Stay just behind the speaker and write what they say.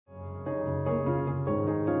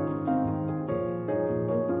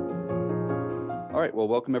All right, well,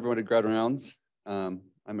 welcome everyone to Grad Rounds. I'm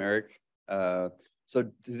Eric. So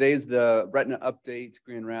today's the Retina update,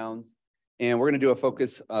 Grand Rounds, and we're going to do a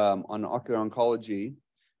focus on ocular oncology,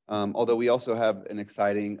 although we also have an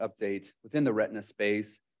exciting update within the retina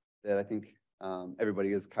space that I think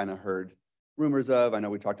everybody has kind of heard rumors of. I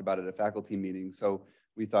know we talked about it at a faculty meeting, so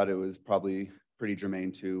we thought it was probably pretty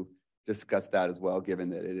germane to discuss that as well,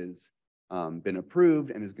 given that it has been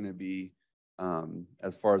approved and is going to be,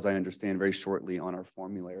 as far as I understand, very shortly on our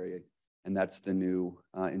formulary. And that's the new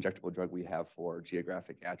injectable drug we have for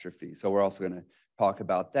geographic atrophy. So we're also going to talk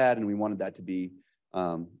about that. And we wanted that to be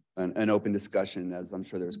an open discussion, as I'm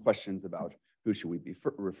sure there's questions about who should we be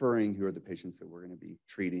referring, who are the patients that we're going to be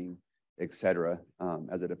treating, et cetera,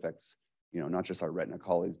 as it affects, not just our retina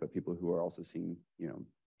colleagues, but people who are also seeing,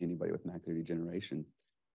 anybody with macular degeneration.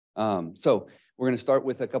 So we're going to start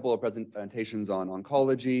with a couple of presentations on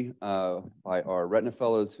oncology by our retina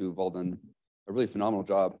fellows who've all done a really phenomenal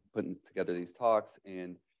job putting together these talks.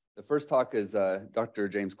 And the first talk is Dr.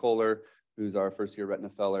 James Kohler, who's our first year retina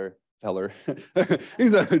feller.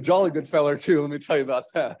 He's a jolly good feller too, let me tell you about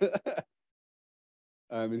that.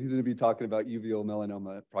 And he's going to be talking about uveal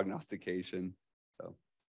melanoma prognostication. So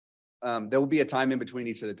there will be a time in between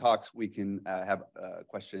each of the talks we can have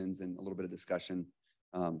questions and a little bit of discussion.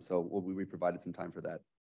 So we provided some time for that.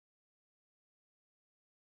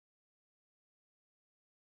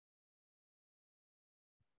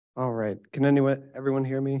 All right, can everyone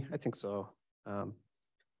hear me? I think so. So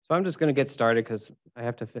I'm just going to get started because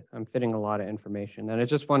I'm fitting a lot of information. And I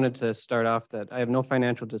just wanted to start off that I have no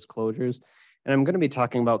financial disclosures. And I'm going to be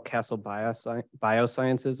talking about Castle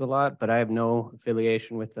Biosciences a lot, but I have no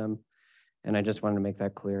affiliation with them. And I just wanted to make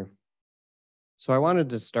that clear. So I wanted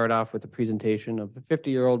to start off with a presentation of a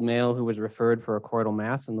 50-year-old male who was referred for a choroidal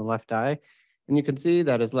mass in the left eye. And you can see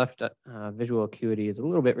that his left visual acuity is a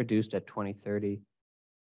little bit reduced at 20/30.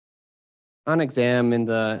 On exam in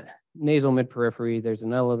the nasal mid-periphery, there's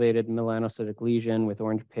an elevated melanocytic lesion with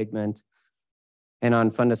orange pigment. And on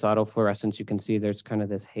fundus autofluorescence, you can see there's kind of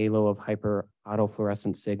this halo of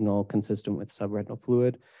hyperautofluorescent signal consistent with subretinal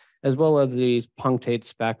fluid, as well as these punctate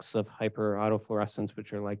specks of hyperautofluorescence,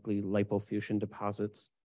 which are likely lipofuscin deposits.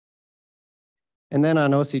 And then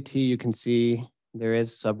on OCT, you can see there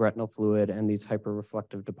is subretinal fluid and these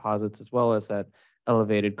hyperreflective deposits, as well as that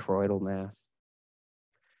elevated choroidal mass.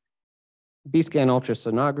 B-scan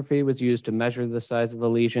ultrasonography was used to measure the size of the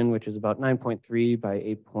lesion, which is about 9.3 by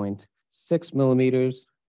 8.6 millimeters.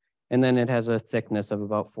 And then it has a thickness of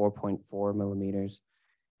about 4.4 millimeters.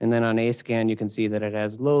 And then on A-scan, you can see that it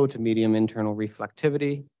has low to medium internal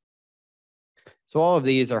reflectivity. So all of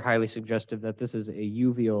these are highly suggestive that this is a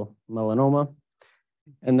uveal melanoma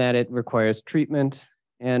and that it requires treatment.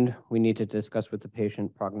 And we need to discuss with the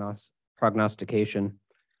patient prognostication.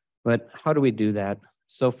 But how do we do that?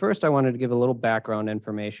 So first, I wanted to give a little background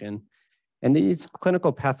information. And these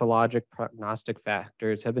clinical pathologic prognostic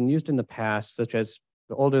factors have been used in the past, such as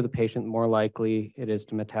the older the patient, the more likely it is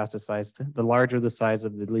to metastasize, the larger the size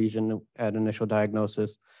of the lesion at initial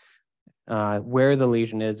diagnosis, where the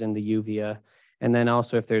lesion is in the uvea, and then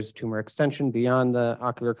also if there's tumor extension beyond the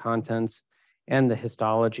ocular contents and the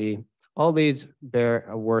histology. All these bear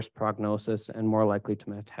a worse prognosis and more likely to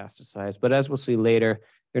metastasize. But as we'll see later,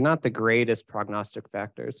 they're not the greatest prognostic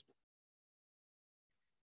factors.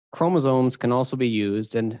 Chromosomes can also be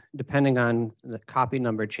used, and depending on the copy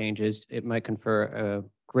number changes, it might confer a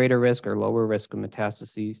greater risk or lower risk of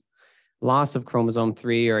metastases. Loss of chromosome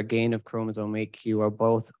 3 or a gain of chromosome 8q are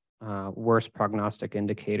both worse prognostic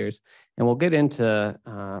indicators. And we'll get into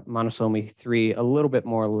monosomy 3 a little bit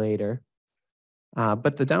more later.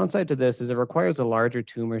 But the downside to this is it requires a larger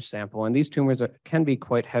tumor sample, and these tumors can be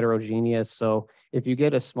quite heterogeneous. So if you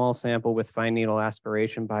get a small sample with fine needle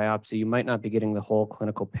aspiration biopsy, you might not be getting the whole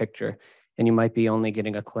clinical picture, and you might be only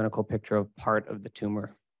getting a clinical picture of part of the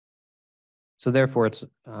tumor. So therefore, it's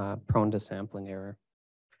prone to sampling error.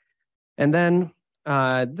 And then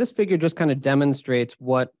this figure just kind of demonstrates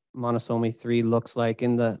what monosomy 3 looks like.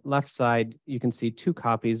 In the left side, you can see two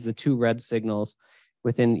copies, the two red signals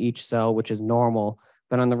within each cell, which is normal.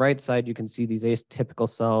 But on the right side, you can see these atypical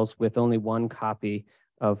cells with only one copy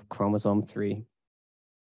of chromosome 3.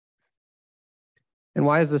 And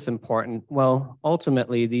why is this important? Well,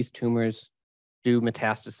 ultimately, these tumors do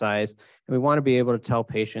metastasize, and we want to be able to tell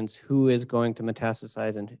patients who is going to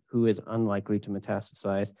metastasize and who is unlikely to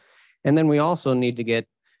metastasize. And then we also need to get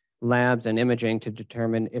labs and imaging to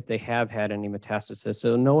determine if they have had any metastasis.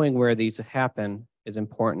 So knowing where these happen is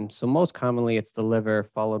important. So most commonly it's the liver,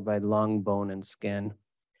 followed by lung, bone, and skin.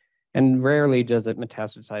 And rarely does it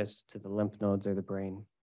metastasize to the lymph nodes or the brain.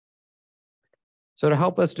 So to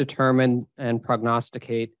help us determine and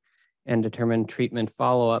prognosticate and determine treatment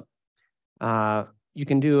follow-up, you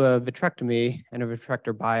can do a vitrectomy and a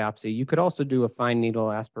vitrector biopsy. You could also do a fine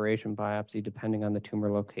needle aspiration biopsy depending on the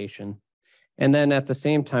tumor location. And then at the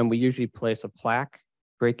same time, we usually place a plaque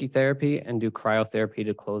brachytherapy and do cryotherapy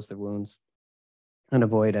to close the wounds and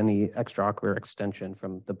avoid any extraocular extension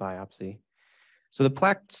from the biopsy. So the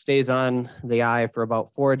plaque stays on the eye for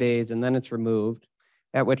about 4 days and then it's removed,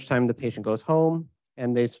 at which time the patient goes home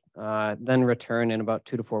and they then return in about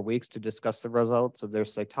 2 to 4 weeks to discuss the results of their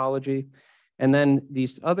cytology. And then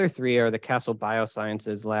these other 3 are the Castle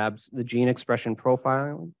Biosciences labs, the gene expression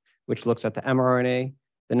profiling, which looks at the mRNA,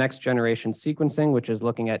 the next generation sequencing, which is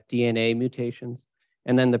looking at DNA mutations,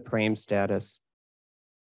 and then the PRAME status.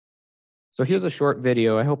 So here's a short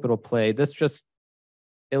video. I hope it'll play. This just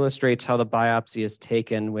illustrates how the biopsy is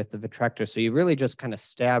taken with the vitrector. So you really just kind of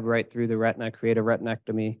stab right through the retina, create a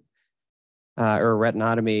retinectomy or a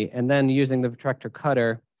retinotomy, and then using the vitrector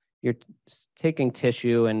cutter, you're taking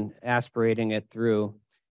tissue and aspirating it through,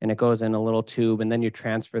 and it goes in a little tube, and then you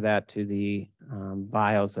transfer that to the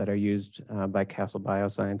vials that are used by Castle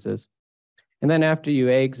Biosciences. And then after you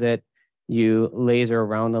exit, you laser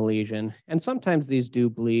around the lesion, and sometimes these do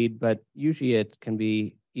bleed, but usually it can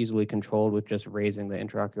be easily controlled with just raising the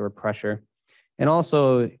intraocular pressure. And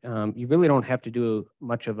also, you really don't have to do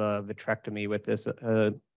much of a vitrectomy with this.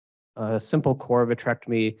 A simple core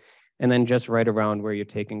vitrectomy and then just right around where you're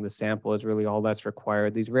taking the sample is really all that's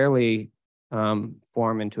required. These rarely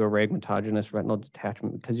form into a rhegmatogenous retinal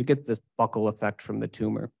detachment because you get this buckle effect from the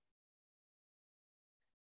tumor.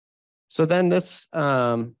 So then this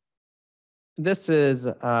is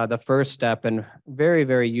the first step and very,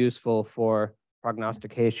 very useful for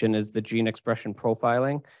prognostication is the gene expression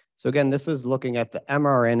profiling. So again, this is looking at the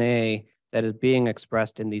mRNA that is being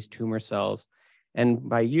expressed in these tumor cells. And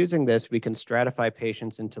by using this, we can stratify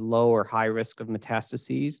patients into low or high risk of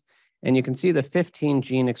metastases. And you can see the 15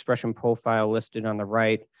 gene expression profile listed on the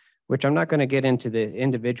right, which I'm not going to get into the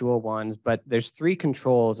individual ones, but there's 3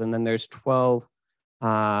 controls and then there's 12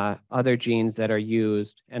 other genes that are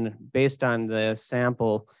used. And based on the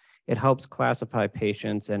sample, it helps classify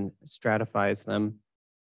patients and stratifies them.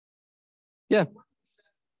 Yeah.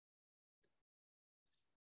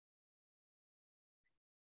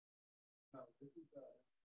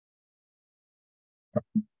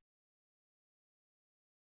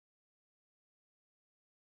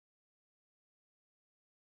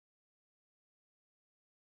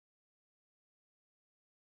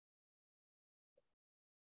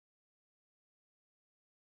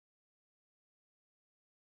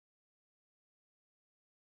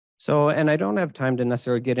 So, and I don't have time to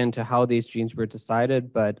necessarily get into how these genes were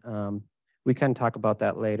decided, but we can talk about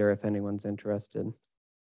that later if anyone's interested.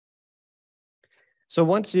 So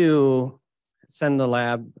once you send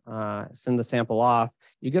the sample off,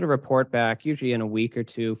 you get a report back, usually in a week or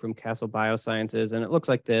 2 from Castle Biosciences, and it looks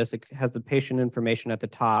like this. It has the patient information at the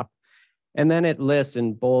top, and then it lists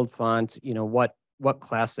in bold font, you know, what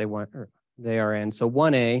class they are in. So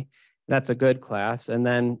 1A, that's a good class, and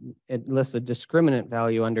then it lists a discriminant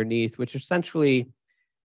value underneath, which essentially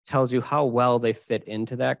tells you how well they fit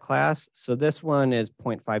into that class. So this one is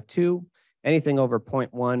 0.52. Anything over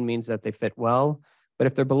 0.1 means that they fit well. But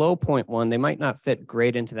if they're below 0.1, they might not fit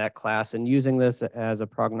great into that class. And using this as a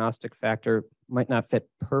prognostic factor might not fit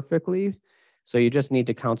perfectly. So you just need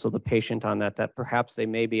to counsel the patient on that perhaps they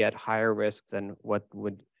may be at higher risk than what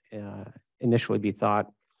would initially be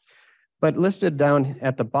thought. But listed down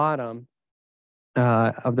at the bottom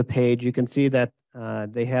of the page, you can see that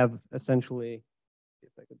they have essentially,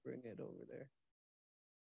 if I could bring it over there.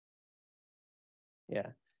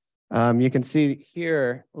 Yeah. You can see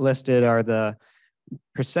here listed are the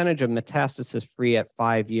percentage of metastasis free at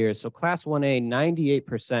 5 years. So class 1A,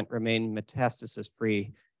 98% remain metastasis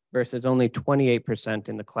free versus only 28%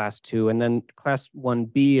 in the class 2. And then class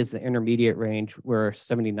 1B is the intermediate range where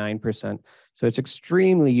 79%. So it's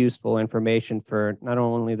extremely useful information for not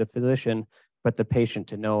only the physician, but the patient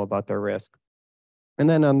to know about their risk. And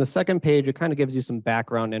then on the second page, it kind of gives you some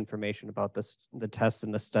background information about the tests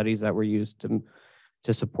and the studies that were used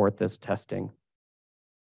to support this testing.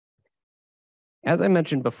 As I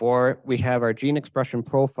mentioned before, we have our gene expression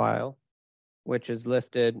profile, which is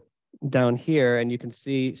listed down here, and you can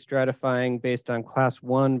see stratifying based on class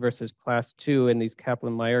 1 versus class 2 in these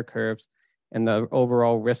Kaplan-Meier curves and the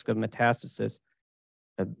overall risk of metastasis.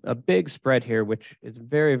 A big spread here, which is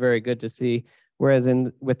very, very good to see. Whereas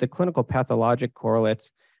with the clinical pathologic correlates,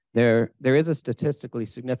 there is a statistically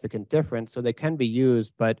significant difference, so they can be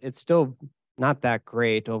used, but it's still not that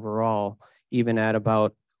great overall, even at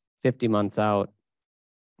about 50 months out.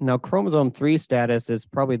 Now, chromosome 3 status is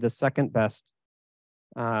probably the second best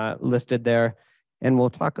listed there. And we'll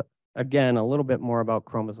talk again a little bit more about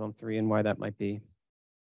chromosome 3 and why that might be.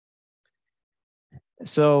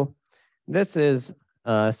 So this is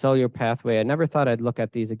a cellular pathway. I never thought I'd look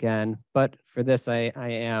at these again, but for this I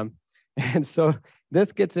am. And so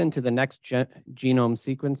this gets into the next genome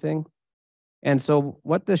sequencing. And so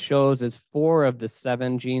what this shows is 4 of the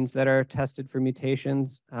 7 genes that are tested for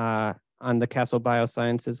mutations on the Castle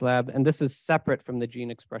Biosciences lab. And this is separate from the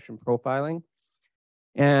gene expression profiling.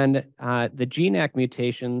 And the GNAC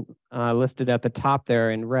mutation listed at the top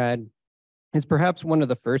there in red is perhaps one of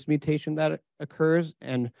the first mutation that occurs.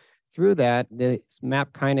 And through that, the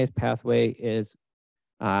MAP kinase pathway is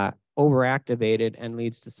overactivated and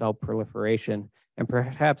leads to cell proliferation. And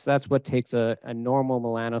perhaps that's what takes a normal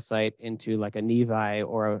melanocyte into like a nevi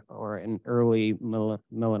or an early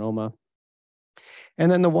melanoma.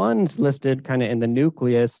 And then the ones listed kind of in the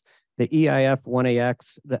nucleus, the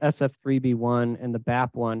EIF1AX, the SF3B1, and the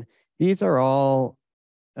BAP1, these are all,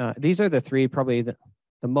 these are the 3 probably the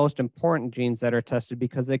most important genes that are tested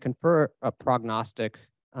because they confer a prognostic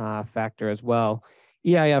factor as well.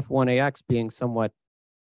 EIF1AX being somewhat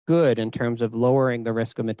good in terms of lowering the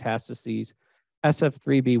risk of metastases,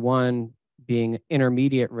 SF3B1 being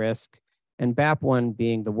intermediate risk, and BAP1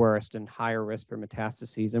 being the worst and higher risk for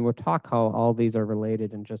metastases. And we'll talk how all these are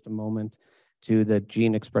related in just a moment to the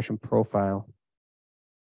gene expression profile.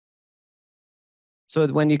 So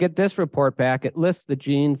when you get this report back, it lists the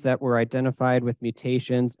genes that were identified with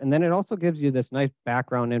mutations, and then it also gives you this nice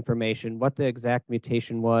background information, what the exact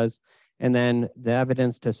mutation was, and then the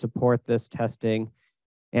evidence to support this testing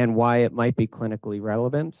and why it might be clinically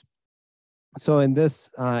relevant. So in this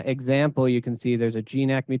example, you can see there's a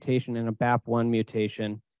GNAC mutation and a BAP1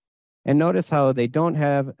 mutation. And notice how they don't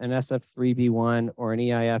have an SF3B1 or an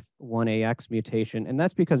EIF1AX mutation. And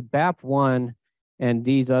that's because BAP1 and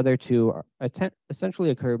these other 2 are essentially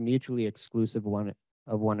occur mutually exclusive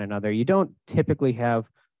of one another. You don't typically have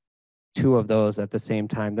 2 of those at the same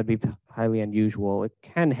time. That'd be highly unusual. It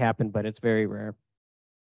can happen, but it's very rare.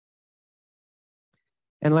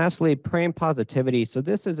 And lastly, PRAME positivity. So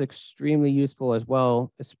this is extremely useful as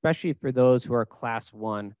well, especially for those who are class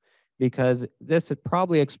 1, because this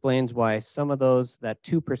probably explains why some of those, that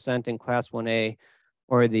 2% in class 1A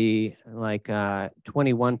or the like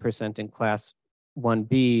 21% in class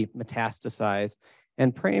 1B metastasize.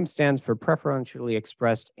 And PRAME stands for preferentially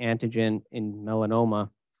expressed antigen in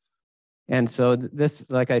melanoma. And so this,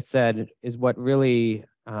 like I said, is what really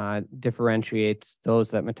differentiates those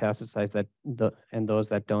that metastasize and those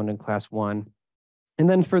that don't in class 1. And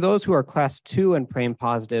then for those who are class 2 and PRAME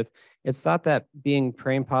positive, it's thought that being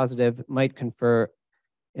PRAME positive might confer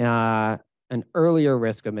an earlier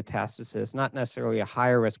risk of metastasis, not necessarily a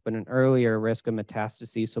higher risk, but an earlier risk of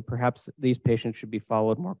metastases. So perhaps these patients should be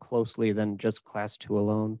followed more closely than just class 2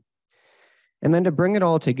 alone. And then to bring it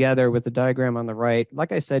all together with the diagram on the right,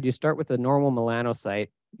 like I said, you start with a normal melanocyte.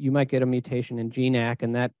 You might get a mutation in GNAC,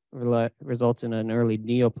 and that results in an early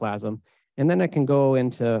neoplasm. And then it can go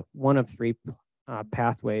into one of 3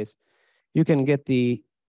 pathways. You can get the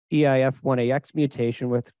EIF1AX mutation,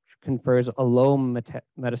 which confers a low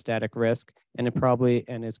metastatic risk, and it probably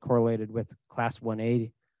is correlated with class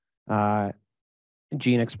 1A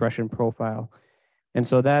gene expression profile. And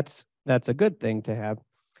so that's a good thing to have.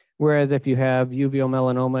 Whereas if you have uveal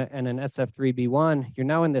melanoma and an SF3B1, you're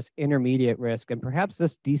now in this intermediate risk, and perhaps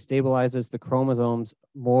this destabilizes the chromosomes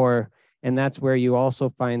more, and that's where you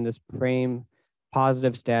also find this PRAME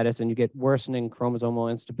positive status, and you get worsening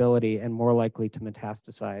chromosomal instability and more likely to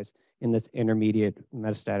metastasize in this intermediate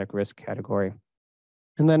metastatic risk category.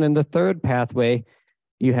 And then in the third pathway,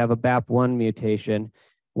 you have a BAP1 mutation,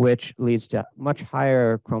 which leads to much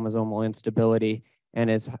higher chromosomal instability and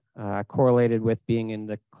is correlated with being in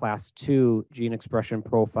the class 2 gene expression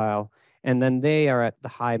profile. And then they are at the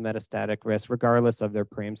high metastatic risk, regardless of their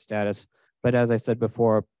PRAME status. But as I said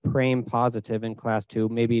before, PRAME positive in class 2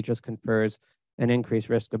 maybe just confers an increased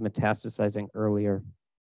risk of metastasizing earlier.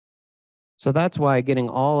 So that's why getting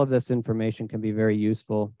all of this information can be very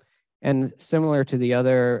useful. And similar to the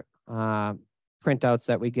other printouts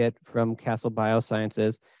that we get from Castle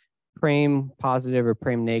Biosciences, PRAME positive or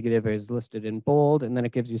PRAME negative is listed in bold, and then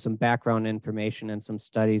it gives you some background information and some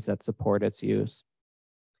studies that support its use.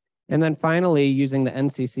 And then finally, using the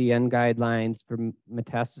NCCN guidelines for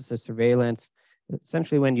metastasis surveillance,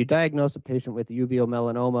 essentially when you diagnose a patient with uveal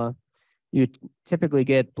melanoma, you typically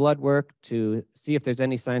get blood work to see if there's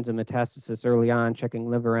any signs of metastasis early on, checking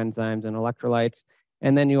liver enzymes and electrolytes.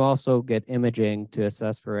 And then you also get imaging to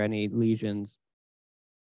assess for any lesions.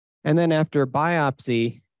 And then after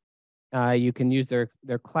biopsy, you can use their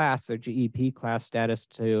class, their GEP class status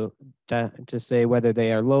to say whether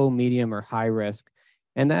they are low, medium, or high risk.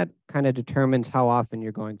 And that kind of determines how often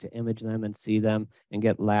you're going to image them and see them and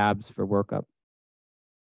get labs for workup.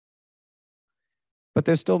 But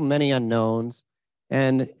there's still many unknowns.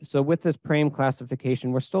 And so with this PRAME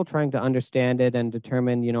classification, we're still trying to understand it and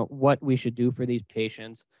determine, what we should do for these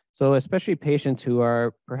patients. So especially patients who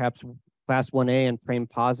are perhaps class 1A and PRAME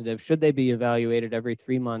positive, should they be evaluated every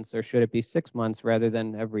 3 months or should it be 6 months rather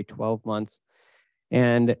than every 12 months?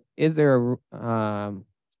 And is there a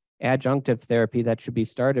adjunctive therapy that should be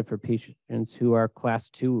started for patients who are class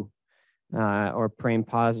 2 or PRAME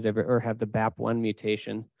positive or have the BAP1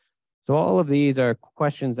 mutation? So all of these are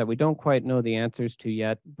questions that we don't quite know the answers to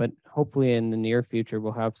yet, but hopefully in the near future,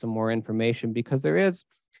 we'll have some more information because there is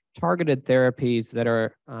targeted therapies that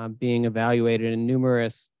are being evaluated in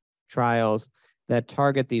numerous trials that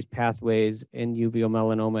target these pathways in uveal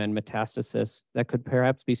melanoma and metastasis that could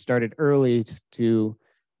perhaps be started early to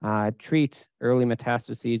treat early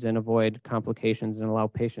metastases and avoid complications and allow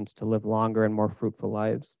patients to live longer and more fruitful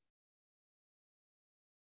lives.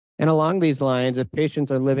 And along these lines, if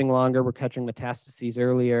patients are living longer, we're catching metastases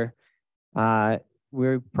earlier,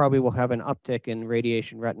 we probably will have an uptick in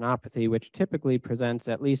radiation retinopathy, which typically presents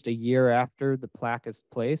at least a year after the plaque is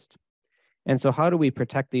placed. And so how do we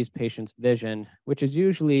protect these patients' vision, which is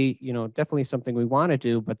usually, definitely something we want to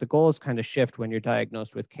do, but the goals kind of shift when you're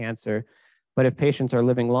diagnosed with cancer. But if patients are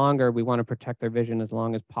living longer, we want to protect their vision as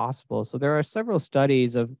long as possible. So there are several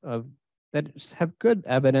studies that have good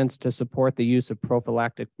evidence to support the use of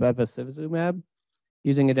prophylactic bevacizumab,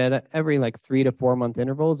 using it at every 3 to 4 month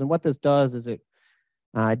intervals. And what this does is it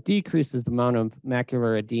decreases the amount of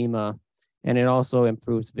macular edema, and it also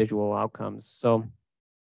improves visual outcomes. So,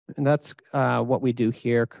 and that's what we do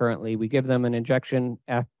here currently. We give them an injection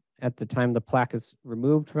at the time the plaque is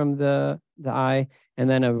removed from the eye, and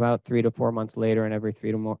then about 3 to 4 months later, and every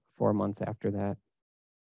 3 to 4 months after that.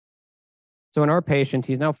 So in our patient,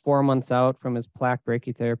 he's now 4 months out from his plaque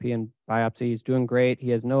brachytherapy and biopsy. He's doing great. He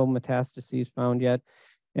has no metastases found yet,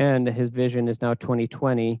 and his vision is now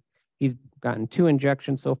 20/20. He's gotten 2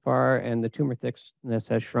 injections so far, and the tumor thickness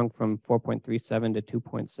has shrunk from 4.37 to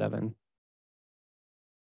 2.7.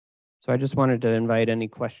 So I just wanted to invite any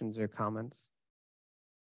questions or comments.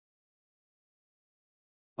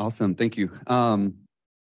 Awesome, thank you.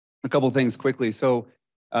 A couple of things quickly. So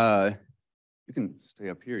you can stay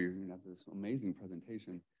up here. You're gonna have this amazing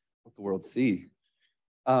presentation. Let the world see.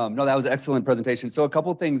 No, that was an excellent presentation. So a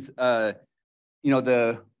couple of things. The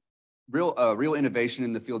real innovation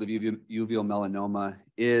in the field of uveal melanoma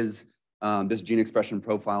is this gene expression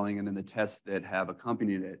profiling and then the tests that have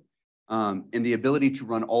accompanied it. And the ability to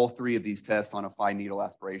run all 3 of these tests on a 5-needle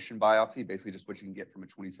aspiration biopsy, basically just what you can get from a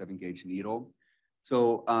 27-gauge needle.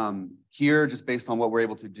 So here, just based on what we're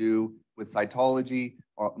able to do with cytology,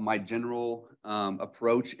 my general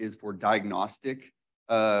approach is for diagnostic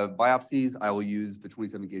biopsies. I will use the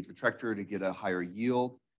 27-gauge vitrector to get a higher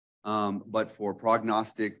yield. But for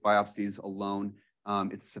prognostic biopsies alone,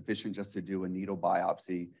 it's sufficient just to do a needle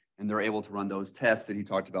biopsy. And they're able to run those tests that he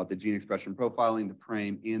talked about, the gene expression profiling, the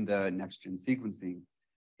PRAME, and the next-gen sequencing.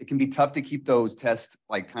 It can be tough to keep those tests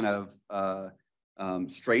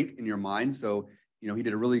straight in your mind. So, he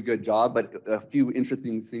did a really good job, but a few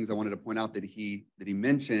interesting things I wanted to point out that he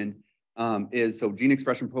mentioned is, so gene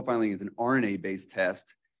expression profiling is an RNA-based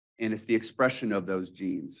test, and it's the expression of those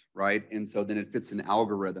genes, right? And so then it fits an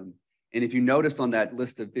algorithm. And if you noticed on that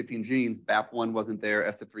list of 15 genes, BAP1 wasn't there,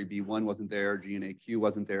 SF3B1 wasn't there, GNAQ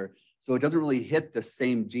wasn't there. So it doesn't really hit the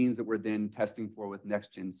same genes that we're then testing for with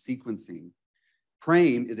next-gen sequencing.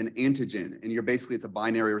 PRAME is an antigen, and it's a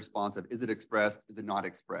binary response of, is it expressed, is it not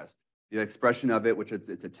expressed? The expression of it, which it's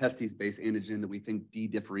a testes-based antigen that we think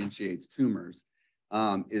de-differentiates tumors,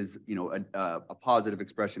 is a positive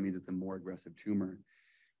expression means it's a more aggressive tumor.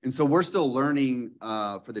 And so we're still learning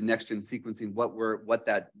for the next-gen sequencing what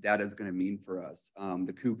that data is going to mean for us.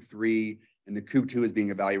 The COOG3 and the COOG2 is being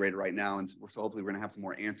evaluated right now, and so hopefully we're going to have some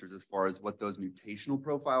more answers as far as what those mutational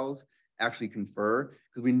profiles actually confer,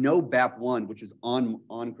 because we know BAP1, which is on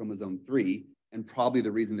chromosome 3, and probably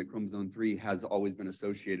the reason that chromosome 3 has always been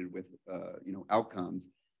associated with outcomes.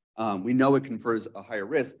 We know it confers a higher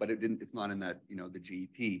risk, but it's not in that the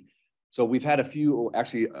GEP. So we've had a few,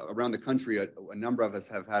 actually around the country, a number of us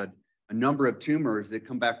have had a number of tumors that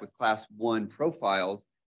come back with class 1 profiles,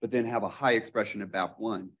 but then have a high expression of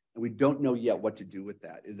BAP1. And we don't know yet what to do with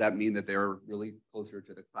that. Does that mean that they're really closer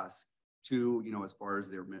to the class 2, as far as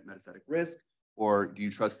their metastatic risk, or do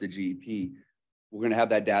you trust the GEP? We're going to have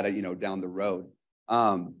that data, down the road.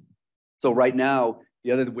 So right now,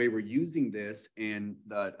 The other way we're using this, and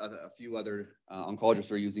a few other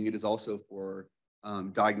oncologists are using it, is also for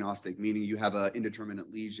diagnostic, meaning you have an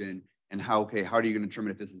indeterminate lesion, and how are you going to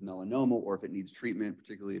determine if this is melanoma or if it needs treatment,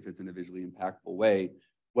 particularly if it's in a visually impactful way?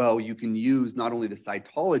 Well, you can use not only the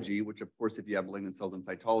cytology, which of course, if you have malignant cells in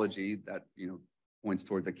cytology, that points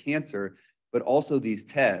towards a cancer, but also these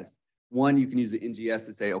tests. One, you can use the NGS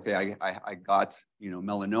to say, okay, I got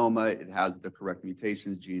melanoma, it has the correct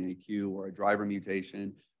mutations, GNAQ or a driver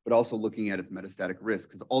mutation, but also looking at its metastatic risk,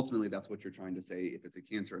 because ultimately that's what you're trying to say if it's a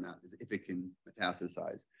cancer or not, is if it can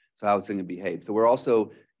metastasize. So how it's going to behave. So we're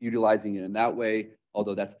also utilizing it in that way,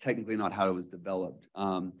 although that's technically not how it was developed.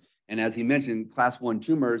 And as he mentioned, class 1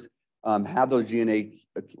 tumors have those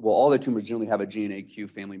all the tumors generally have a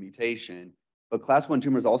GNAQ family mutation. But class 1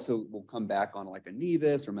 tumors also will come back on like a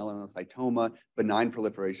nevus or melanocytoma, benign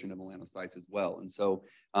proliferation of melanocytes as well. And so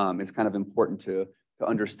it's kind of important to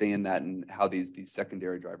understand that and how these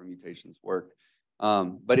secondary driver mutations work.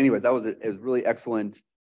 But anyways, that was a really excellent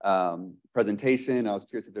presentation. I was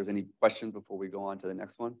curious if there's any questions before we go on to the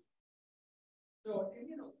next one. So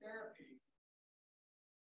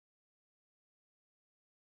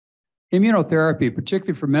immunotherapy,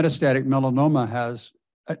 particularly for metastatic melanoma, has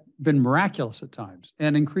been miraculous at times,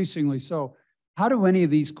 and increasingly so. How do any of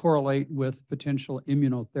these correlate with potential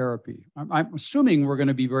immunotherapy? I'm assuming we're going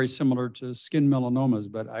to be very similar to skin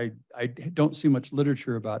melanomas, but I don't see much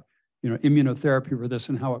literature about immunotherapy for this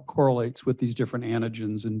and how it correlates with these different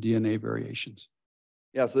antigens and DNA variations.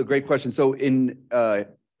 Yeah, so great question. So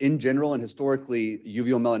in general and historically,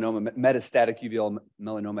 uveal melanoma, metastatic uveal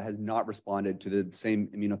melanoma has not responded to the same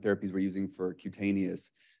immunotherapies we're using for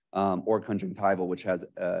cutaneous or conjunctival, which has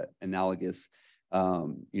analogous,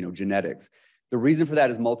 genetics. The reason for that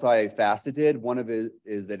is multifaceted. One of it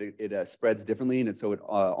is that it spreads differently, and so it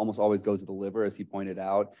almost always goes to the liver, as he pointed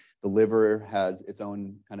out. The liver has its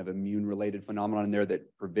own kind of immune-related phenomenon in there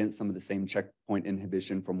that prevents some of the same checkpoint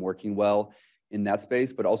inhibition from working well in that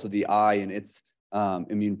space, but also the eye and its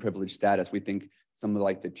immune privileged status. We think some of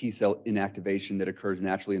like the T cell inactivation that occurs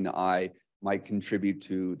naturally in the eye might contribute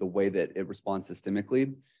to the way that it responds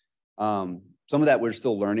systemically. Some of that we're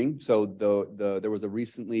still learning. So there was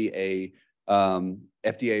recently a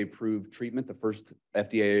FDA-approved treatment, the first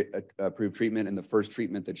FDA-approved treatment and the first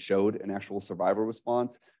treatment that showed an actual survival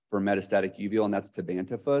response for metastatic uveal, and that's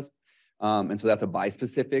tebentafusp. And so that's a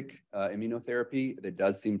bispecific immunotherapy that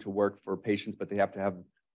does seem to work for patients, but they have to have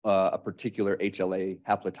a particular HLA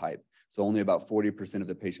haplotype. So only about 40% of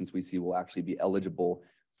the patients we see will actually be eligible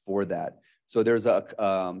for that. So there's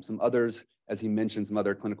some others, as he mentioned, some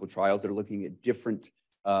other clinical trials that are looking at different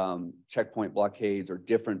checkpoint blockades or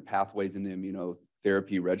different pathways in the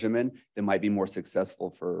immunotherapy regimen that might be more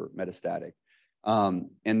successful for metastatic.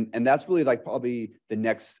 And that's really like probably the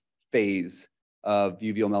next phase of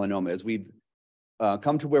uveal melanoma, as we've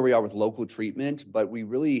come to where we are with local treatment, but we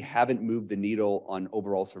really haven't moved the needle on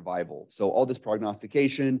overall survival. So all this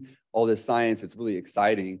prognostication, all this science, it's really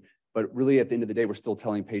exciting, but really at the end of the day, we're still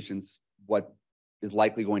telling patients what is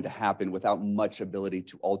likely going to happen without much ability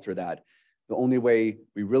to alter that. The only way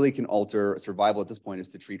we really can alter survival at this point is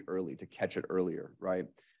to treat early, to catch it earlier, right?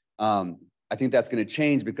 I think that's going to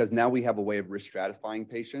change because now we have a way of risk stratifying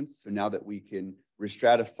patients. So now that we can risk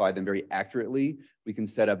stratify them very accurately, we can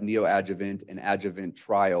set up neoadjuvant and adjuvant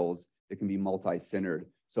trials that can be multi-centered.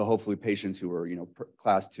 So hopefully patients who are,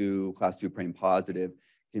 class 2 PRAME positive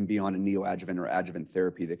can be on a neoadjuvant or adjuvant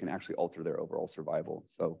therapy that can actually alter their overall survival.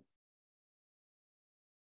 So,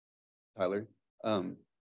 Tyler.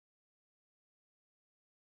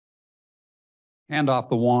 Hand off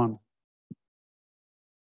the wand.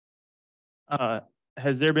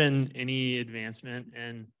 Has there been any advancement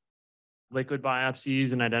in liquid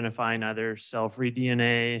biopsies and identifying either cell-free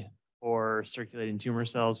DNA or circulating tumor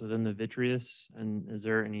cells within the vitreous? And is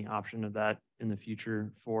there any option of that in the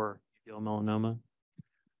future for uveal melanoma?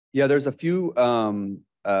 Yeah, there's a few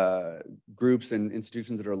groups and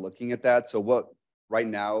institutions that are looking at that. So what right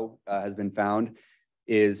now has been found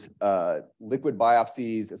is liquid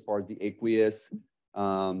biopsies as far as the aqueous.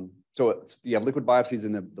 So you have liquid biopsies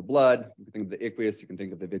in the blood. You can think of the aqueous, you can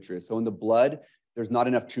think of the vitreous. So in the blood, there's not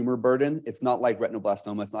enough tumor burden. It's not like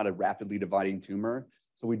retinoblastoma. It's not a rapidly dividing tumor.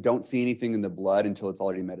 So we don't see anything in the blood until it's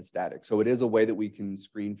already metastatic. So it is a way that we can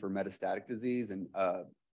screen for metastatic disease. And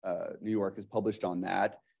New York has published on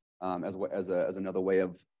that as another way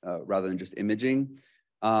of, rather than just imaging.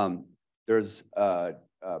 There's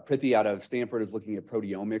Prithvi out of Stanford is looking at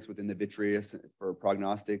proteomics within the vitreous for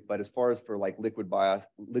prognostic. But as far as for like liquid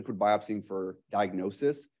biopsying for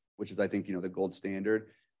diagnosis, which is, I think, the gold standard,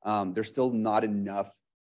 there's still not enough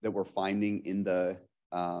that we're finding in the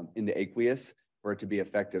aqueous for it to be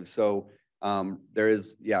effective. So there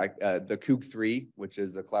is, the COOG-3, which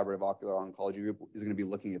is the Collaborative Ocular Oncology Group, is going to be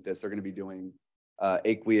looking at this. They're going to be doing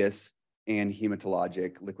aqueous and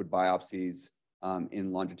hematologic liquid biopsies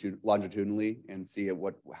in longitudinally and see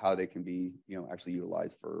how they can be, actually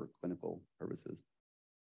utilized for clinical purposes.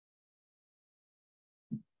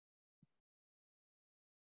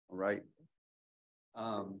 All right.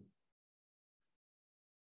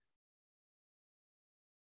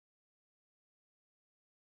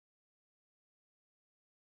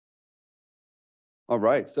 All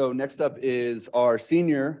right, so next up is our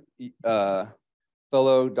senior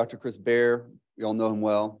fellow, Dr. Chris Bair. We all know him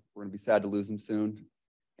well. We're gonna be sad to lose him soon.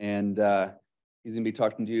 And he's gonna be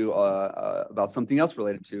talking to you about something else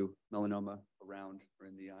related to melanoma around or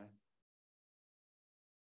in the eye.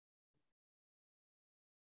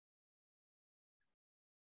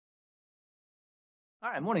 All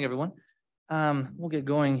right, morning, everyone. We'll get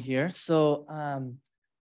going here. So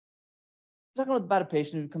talking about a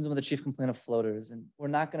patient who comes in with a chief complaint of floaters, and we're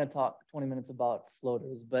not going to talk 20 minutes about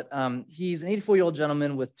floaters, but he's an 84-year-old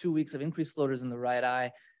gentleman with 2 weeks of increased floaters in the right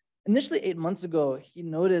eye. Initially, 8 months ago, he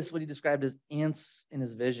noticed what he described as ants in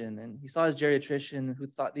his vision, and he saw his geriatrician who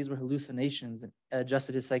thought these were hallucinations and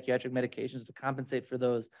adjusted his psychiatric medications to compensate for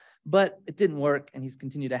those, but it didn't work, and he's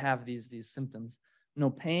continued to have these symptoms. No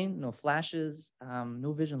pain, no flashes,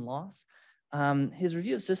 no vision loss. His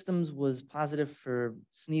review of systems was positive for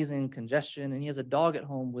sneezing, congestion, and he has a dog at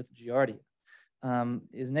home with giardia.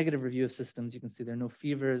 His negative review of systems, you can see there are no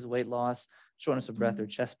fevers, weight loss, shortness of breath, or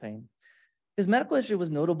chest pain. His medical history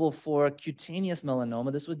was notable for cutaneous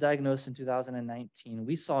melanoma. This was diagnosed in 2019.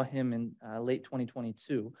 We saw him in late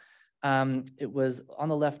 2022. It was on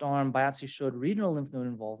the left arm. Biopsy showed regional lymph node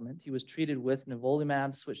involvement. He was treated with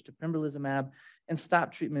nivolumab, switched to pembrolizumab, and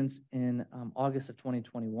stopped treatments in August of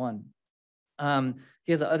 2021.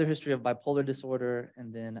 He has another history of bipolar disorder,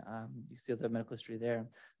 and then you see the medical history there.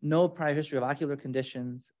 No prior history of ocular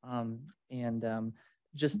conditions, and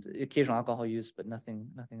just occasional alcohol use, but nothing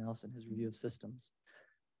else in his review of systems.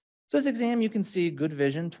 So his exam, you can see good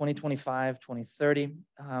vision, 20/25, 20/30,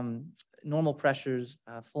 normal pressures,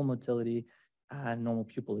 full motility, normal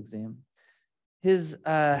pupil exam. His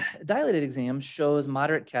dilated exam shows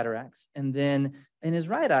moderate cataracts, and then in his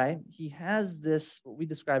right eye, he has this, what we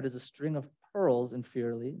described as a string of pearls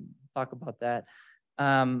inferiorly. Talk about that.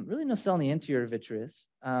 Really no cell in the anterior vitreous,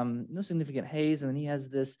 no significant haze, and then he has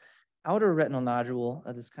this outer retinal nodule,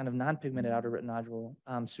 this kind of non-pigmented outer retinal nodule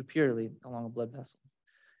superiorly along a blood vessel.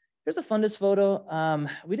 Here's a fundus photo.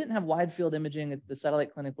 We didn't have wide field imaging at the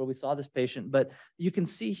satellite clinic where we saw this patient, but you can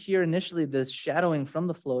see here initially this shadowing from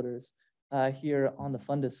the floaters here on the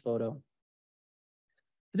fundus photo.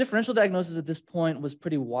 The differential diagnosis at this point was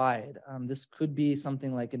pretty wide. This could be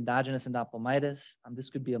something like endogenous endophthalmitis. This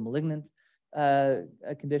could be a malignant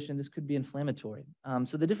condition. This could be inflammatory.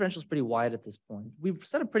 So the differential is pretty wide at this point. We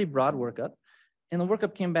set a pretty broad workup, and the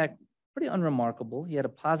workup came back pretty unremarkable. He had a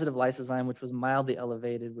positive lysozyme, which was mildly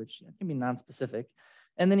elevated, which can be nonspecific.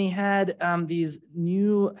 And then he had these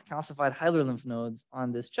new calcified hilar lymph nodes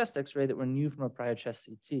on this chest x-ray that were new from a prior chest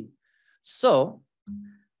CT. So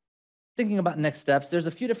thinking about next steps, there's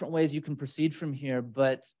a few different ways you can proceed from here,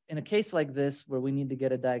 but in a case like this where we need to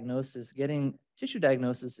get a diagnosis, getting tissue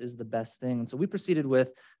diagnosis is the best thing. And so we proceeded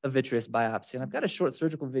with a vitreous biopsy, and I've got a short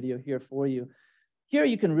surgical video here for you. Here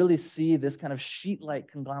you can really see this kind of sheet-like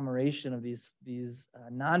conglomeration of these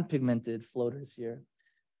non-pigmented floaters here.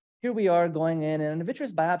 Here we are going in, and in a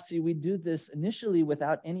vitreous biopsy, we do this initially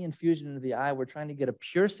without any infusion into the eye. We're trying to get a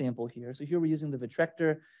pure sample here. So here we're using the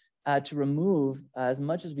vitrector to remove as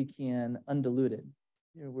much as we can undiluted.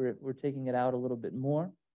 Here we're taking it out a little bit more.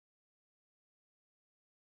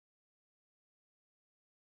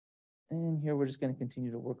 And here we're just going to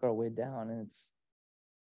continue to work our way down, and it's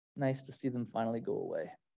nice to see them finally go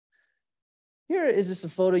away. Here is just a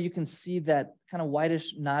photo. You can see that kind of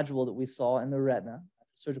whitish nodule that we saw in the retina,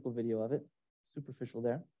 surgical video of it, superficial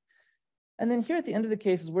there. And then here at the end of the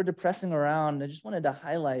case, as we're depressing around, I just wanted to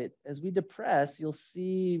highlight, as we depress, you'll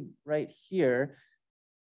see right here,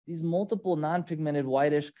 these multiple non-pigmented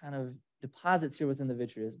whitish kind of deposits here within the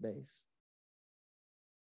vitreous base.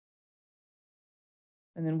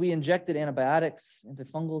 And then we injected antibiotics,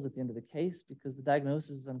 antifungals at the end of the case because the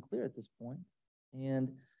diagnosis is unclear at this point.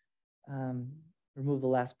 And remove the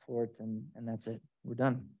last port, and that's it. We're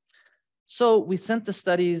done. So we sent the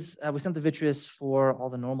studies, we sent the vitreous for all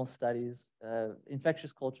the normal studies,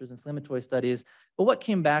 infectious cultures, inflammatory studies. But what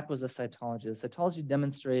came back was a cytology. The cytology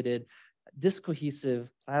demonstrated discohesive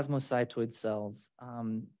plasmacytoid cells.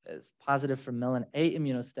 It's positive for melon A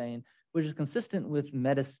immunostain, which is consistent with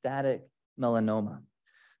metastatic melanoma.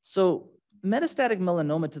 So Metastatic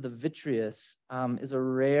melanoma to the vitreous is a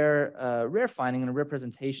rare finding and a rare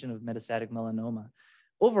presentation of metastatic melanoma.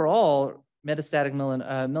 Overall, metastatic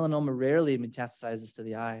melanoma rarely metastasizes to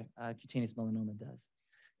the eye. Cutaneous melanoma does.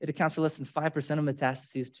 It accounts for less than 5% of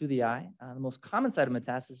metastases to the eye. The most common site of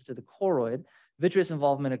metastasis to the choroid. Vitreous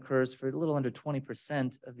involvement occurs for a little under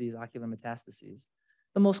 20% of these ocular metastases.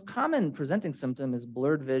 The most common presenting symptom is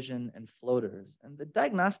blurred vision and floaters. And the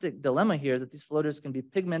diagnostic dilemma here is that these floaters can be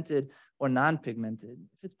pigmented or non-pigmented.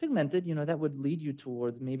 If it's pigmented, that would lead you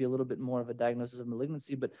towards maybe a little bit more of a diagnosis of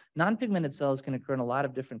malignancy, but non-pigmented cells can occur in a lot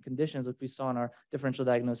of different conditions, which we saw in our differential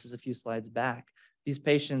diagnosis a few slides back. These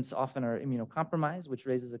patients often are immunocompromised, which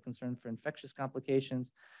raises a concern for infectious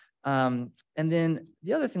complications. And then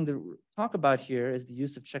the other thing to talk about here is the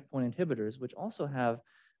use of checkpoint inhibitors, which also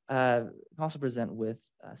present with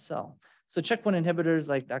cell. So checkpoint inhibitors,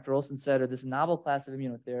 like Dr. Olson said, are this novel class of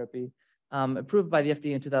immunotherapy approved by the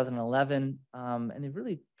FDA in 2011. And they've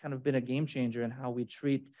really kind of been a game changer in how we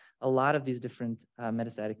treat a lot of these different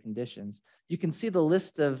metastatic conditions. You can see the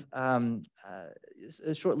list of,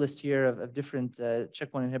 a short list here of different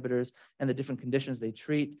checkpoint inhibitors and the different conditions they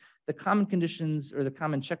treat. The common conditions or the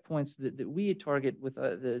common checkpoints that we target with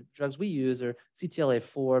the drugs we use are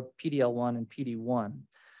CTLA-4, PD-L1, and PD-1.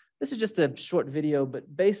 This is just a short video,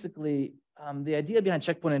 but basically the idea behind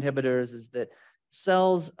checkpoint inhibitors is that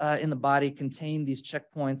cells in the body contain these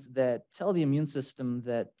checkpoints that tell the immune system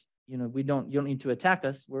that you don't need to attack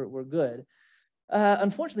us, we're good.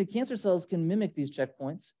 Unfortunately, cancer cells can mimic these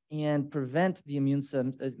checkpoints and prevent the immune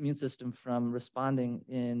system from responding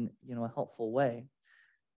in a helpful way.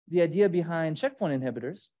 The idea behind checkpoint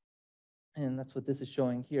inhibitors, and that's what this is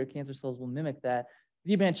showing here, cancer cells will mimic that.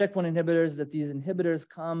 The idea behind checkpoint inhibitors is that these inhibitors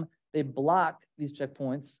they block these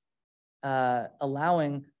checkpoints,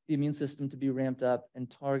 allowing the immune system to be ramped up and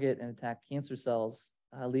target and attack cancer cells,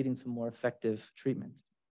 leading to more effective treatment.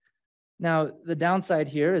 Now, the downside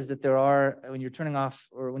here is that when you're turning off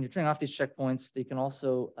these checkpoints, they can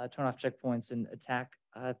also turn off checkpoints and attack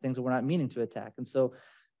things that we're not meaning to attack. And so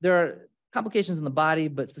there are complications in the body,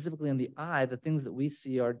 but specifically in the eye, the things that we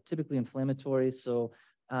see are typically inflammatory. So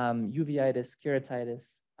uveitis,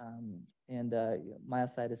 keratitis, and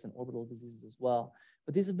myositis and orbital diseases as well.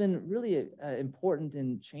 But these have been really important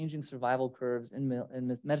in changing survival curves in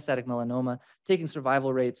metastatic melanoma, taking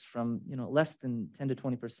survival rates from less than 10 to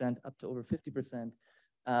 20% up to over 50%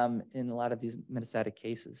 in a lot of these metastatic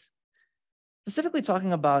cases. Specifically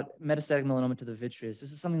talking about metastatic melanoma to the vitreous,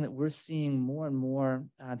 this is something that we're seeing more and more.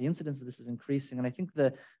 The incidence of this is increasing. And I think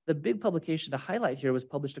the big publication to highlight here was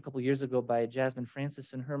published a couple of years ago by Jasmine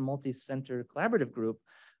Francis and her multi-center collaborative group,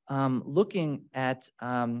 looking at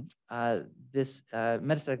this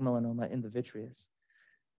metastatic melanoma in the vitreous.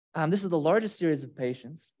 This is the largest series of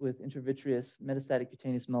patients with intravitreous metastatic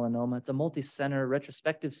cutaneous melanoma. It's a multi-center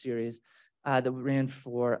retrospective series that we ran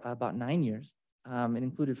for about 9 years. It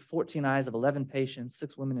included 14 eyes of 11 patients,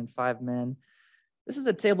 6 women and 5 men. This is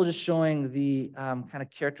a table just showing the kind of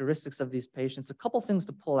characteristics of these patients. A couple things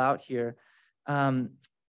to pull out here.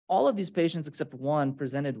 All of these patients, except one,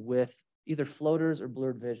 presented with either floaters or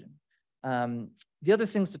blurred vision. The other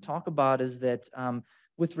things to talk about is that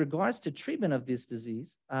with regards to treatment of this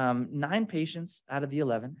disease, 9 patients out of the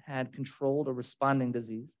 11 had controlled or responding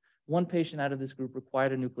disease. 1 patient out of this group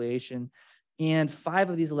required enucleation, and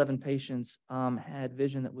 5 of these 11 patients had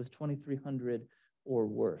vision that was 2300 or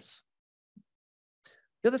worse.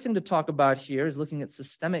 The other thing to talk about here is looking at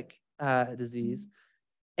systemic disease.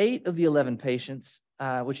 8 of the 11 patients,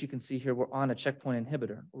 which you can see here, were on a checkpoint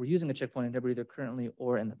inhibitor, or using a checkpoint inhibitor either currently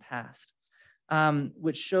or in the past,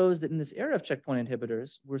 which shows that in this era of checkpoint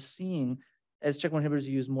inhibitors, we're seeing, as checkpoint inhibitors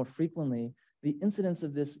are used more frequently, the incidence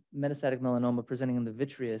of this metastatic melanoma presenting in the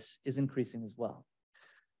vitreous is increasing as well.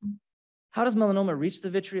 How does melanoma reach the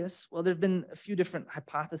vitreous? Well, there have been a few different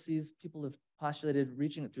hypotheses. People have postulated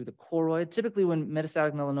reaching it through the choroid. Typically, when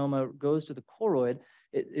metastatic melanoma goes to the choroid,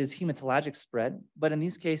 it is hematologic spread. But in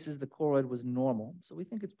these cases, the choroid was normal. So we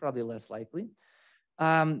think it's probably less likely.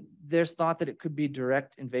 There's thought that it could be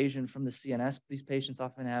direct invasion from the CNS. These patients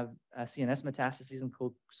often have CNS metastases, and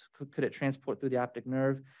could it transport through the optic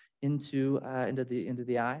nerve into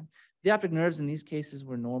the eye? The optic nerves in these cases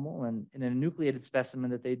were normal, and in a nucleated specimen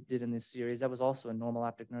that they did in this series, that was also a normal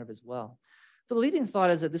optic nerve as well. So the leading thought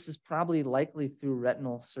is that this is probably likely through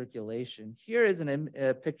retinal circulation. Here is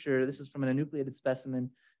a picture. This is from an enucleated specimen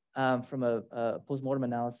from a postmortem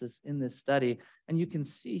analysis in this study. And you can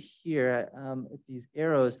see here at these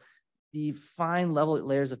arrows, the fine level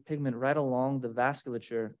layers of pigment right along the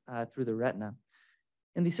vasculature through the retina.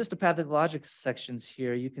 In the histopathologic sections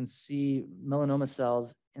here, you can see melanoma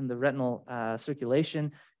cells in the retinal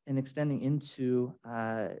circulation, and extending into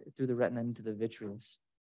through the retina into the vitreous.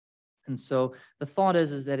 And so the thought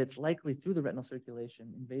is that it's likely through the retinal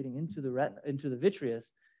circulation invading into the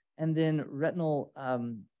vitreous, and then retinal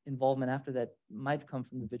involvement after that might come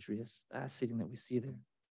from the vitreous seeding that we see there.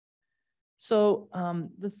 So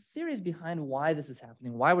the theories behind why this is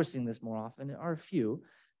happening, why we're seeing this more often, are a few.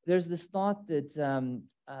 There's this thought that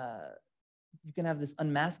you can have this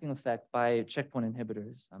unmasking effect by checkpoint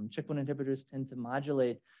inhibitors. Checkpoint inhibitors tend to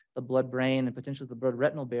modulate the blood-brain and potentially the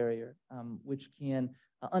blood-retinal barrier, which can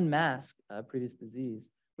unmask previous disease.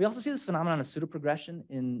 We also see this phenomenon of pseudoprogression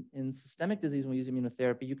in systemic disease when we use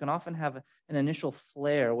immunotherapy. You can often have an initial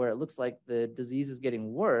flare where it looks like the disease is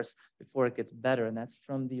getting worse before it gets better, and that's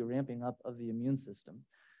from the ramping up of the immune system.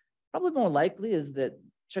 Probably more likely is that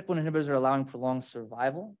checkpoint inhibitors are allowing prolonged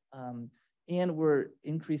survival, and we're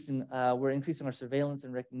increasing our surveillance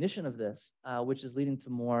and recognition of this, which is leading to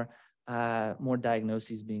more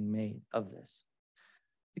diagnoses being made of this.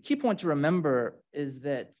 The key point to remember is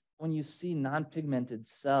that when you see non-pigmented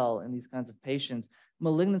cell in these kinds of patients,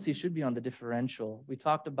 malignancy should be on the differential. We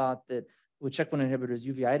talked about that with checkpoint inhibitors,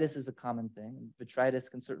 uveitis is a common thing. Vitritis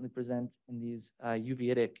can certainly present in these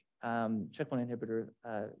uveitic checkpoint inhibitor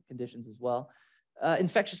conditions as well.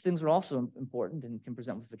 Infectious things are also important and can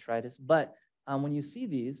present with vitritis, but when you see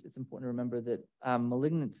these, it's important to remember that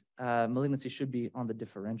malignancy should be on the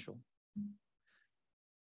differential.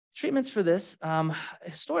 Treatments for this,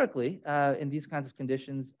 historically, in these kinds of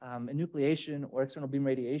conditions, enucleation or external beam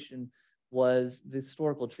radiation was the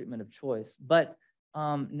historical treatment of choice. But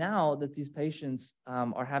now that these patients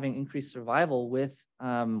are having increased survival with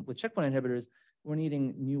checkpoint inhibitors, we're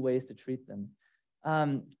needing new ways to treat them.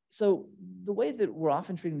 So the way that we're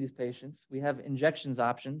often treating these patients, we have injections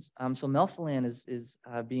options. So melphalan is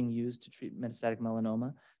being used to treat metastatic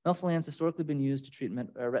melanoma. Melphalan has historically been used to treat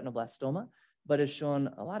retinoblastoma, but has shown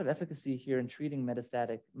a lot of efficacy here in treating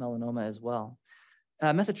metastatic melanoma as well.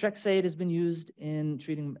 Methotrexate has been used in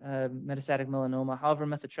treating metastatic melanoma. However,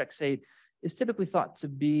 methotrexate is typically thought to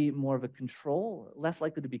be more of a control, less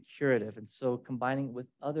likely to be curative. And so combining it with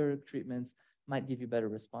other treatments might give you better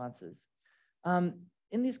responses.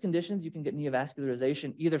 In these conditions, you can get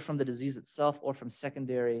neovascularization either from the disease itself or from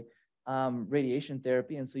secondary radiation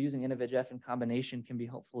therapy. And so using anti-VEGF in combination can be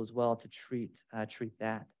helpful as well to treat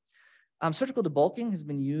that. Surgical debulking has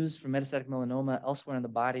been used for metastatic melanoma elsewhere in the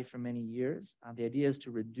body for many years. The idea is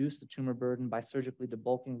to reduce the tumor burden by surgically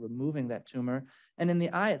debulking, removing that tumor. And in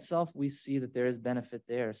the eye itself, we see that there is benefit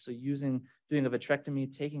there. So doing a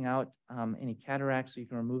vitrectomy, taking out any cataracts so you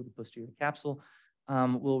can remove the posterior capsule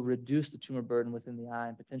will reduce the tumor burden within the eye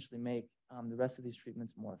and potentially make the rest of these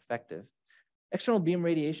treatments more effective. External beam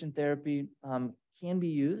radiation therapy can be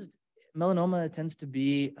used. Melanoma tends to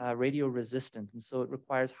be radio resistant, and so it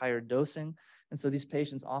requires higher dosing. And so these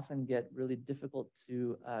patients often get really difficult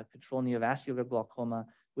to control neovascular glaucoma,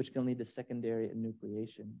 which can lead to secondary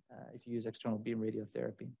enucleation if you use external beam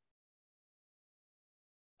radiotherapy.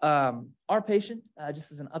 Our patient,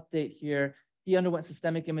 just as an update here, he underwent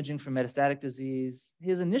systemic imaging for metastatic disease.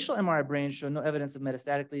 His initial MRI brain showed no evidence of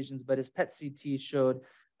metastatic lesions, but his PET-CT showed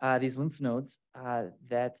these lymph nodes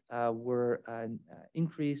that were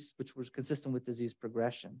increased, which was consistent with disease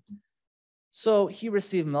progression. So he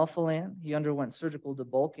received melphalan. He underwent surgical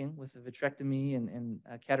debulking with a vitrectomy and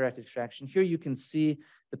cataract extraction. Here you can see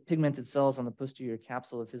the pigmented cells on the posterior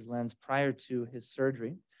capsule of his lens prior to his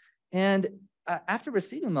surgery. And after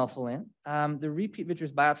receiving melphalan, the repeat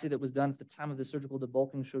vitreous biopsy that was done at the time of the surgical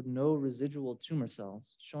debulking showed no residual tumor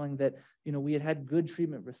cells, showing that we had good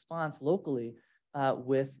treatment response locally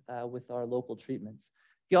with our local treatments.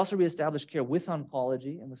 He also reestablished care with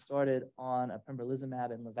oncology and was started on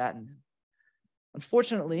pembrolizumab and lenvatinib.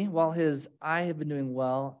 Unfortunately, while his eye had been doing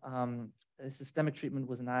well, his systemic treatment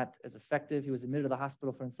was not as effective. He was admitted to the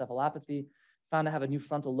hospital for encephalopathy, found to have a new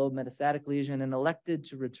frontal lobe metastatic lesion, and elected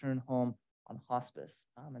to return home on hospice.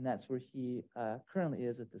 And that's where he currently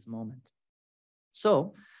is at this moment.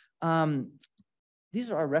 So these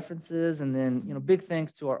are our references, and then big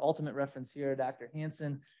thanks to our ultimate reference here, Dr.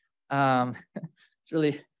 Hansen. It's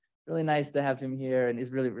really nice to have him here, and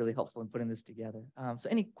he's really, really helpful in putting this together. So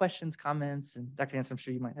any questions, comments, and Dr. Hansen, I'm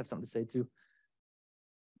sure you might have something to say too.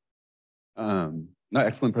 No,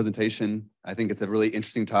 excellent presentation. I think it's a really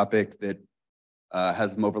interesting topic that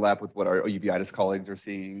has some overlap with what our uveitis colleagues are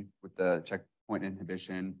seeing with the checkpoint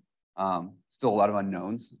inhibition. Still a lot of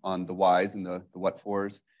unknowns on the whys and the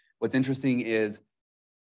what-fors. What's interesting is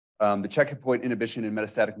the checkpoint inhibition in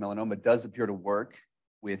metastatic melanoma does appear to work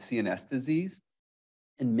with CNS disease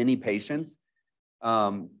in many patients.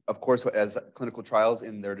 Of course, as clinical trials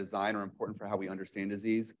in their design are important for how we understand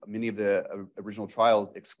disease, many of the original trials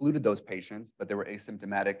excluded those patients, but there were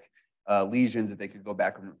asymptomatic lesions that they could go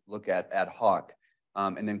back and look at ad hoc.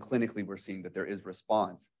 And then clinically, we're seeing that there is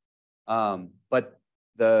response. But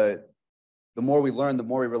the more we learn, the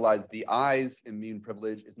more we realize the eye's immune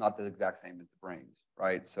privilege is not the exact same as the brain's,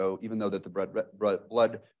 right? So even though that the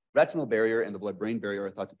blood retinal barrier and the blood-brain barrier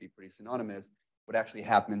are thought to be pretty synonymous, what actually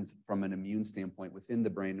happens from an immune standpoint within the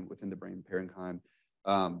brain and within the brain parenchyma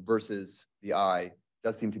versus the eye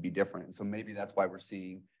does seem to be different. So maybe that's why we're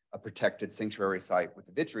seeing a protected sanctuary site with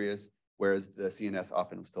the vitreous, whereas the CNS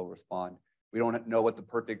often will still respond. We don't know what the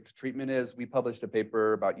perfect treatment is. We published a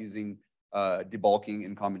paper about using debulking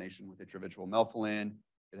in combination with intravitreal melphalan.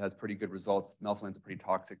 It has pretty good results. Melphalan's a pretty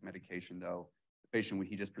toxic medication, though. The patient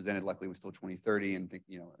he just presented luckily was still 20/30 and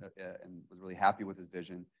and was really happy with his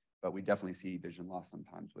vision. But we definitely see vision loss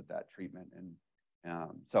sometimes with that treatment. And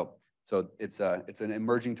so it's an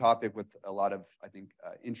emerging topic with a lot of, I think,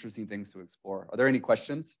 interesting things to explore. Are there any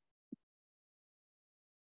questions?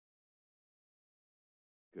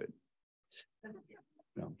 Good.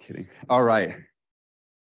 No, I'm kidding. All right.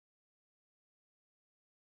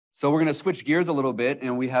 So we're going to switch gears a little bit,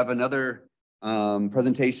 and we have another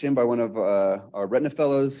presentation by one of our retina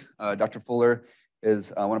fellows. Dr. Fuller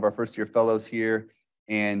is one of our first-year fellows here,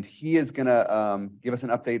 and he is going to give us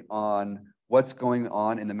an update on what's going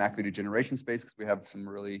on in the macular degeneration space, because we have some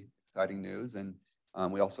really exciting news, and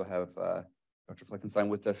we also have Dr. Fleckenstein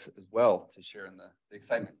with us as well to share in the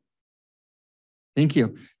excitement. Thank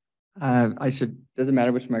you. Doesn't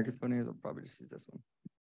matter which microphone it is, I'll probably just use this one.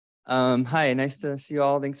 Hi, nice to see you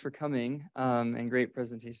all. Thanks for coming, and great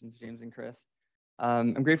presentations, James and Chris.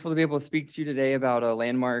 I'm grateful to be able to speak to you today about a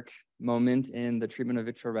landmark moment in the treatment of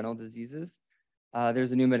vitreoretinal diseases.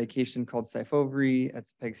 There's a new medication called SYFOVRE.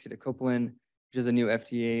 It's pegceracoplan, which is a new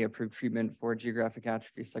FDA-approved treatment for geographic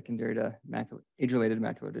atrophy secondary to age-related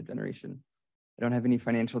macular degeneration. I don't have any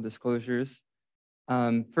financial disclosures.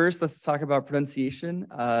 First, let's talk about pronunciation.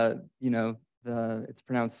 It's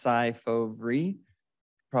pronounced SYFOVRE.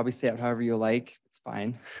 Probably say it however you like, it's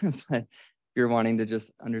fine. But if you're wanting to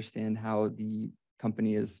just understand how the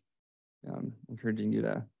company is encouraging you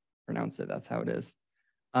to pronounce it, that's how it is.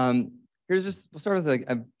 We'll start with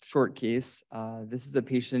a short case. This is a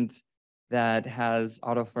patient that has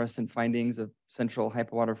autofluorescent findings of central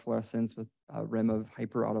hypoautofluorescence with a rim of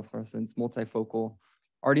hyperautofluorescence, multifocal,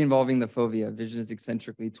 already involving the fovea. Vision is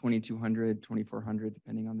eccentrically 2200, 2400,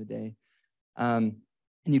 depending on the day.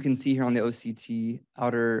 And you can see here on the OCT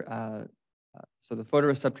outer, so the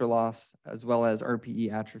photoreceptor loss, as well as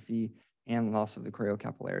RPE atrophy and loss of the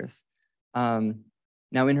choriocapillaris.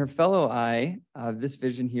 Now in her fellow eye, this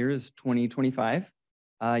vision here is 20/25.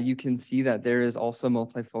 You can see that there is also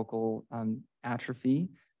multifocal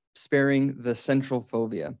atrophy sparing the central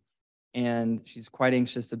fovea. And she's quite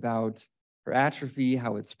anxious about her atrophy,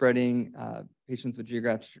 how it's spreading. Patients with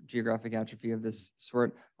geographic atrophy of this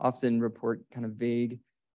sort often report kind of vague,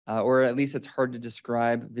 or at least it's hard to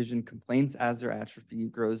describe vision complaints as their atrophy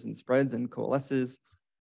grows and spreads and coalesces.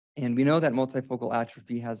 And we know that multifocal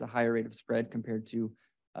atrophy has a higher rate of spread compared to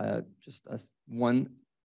just one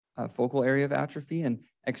focal area of atrophy, and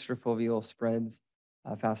extrafoveal spreads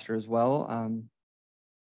faster as well.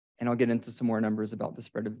 And I'll get into some more numbers about the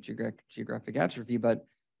spread of geographic atrophy. But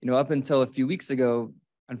up until a few weeks ago,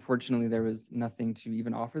 unfortunately, there was nothing to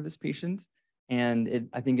even offer this patient. And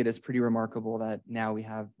I think it is pretty remarkable that now we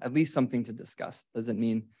have at least something to discuss. Doesn't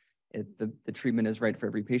mean the treatment is right for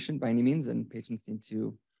every patient by any means, and patients need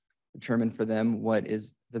to determine for them what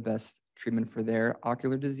is the best treatment for their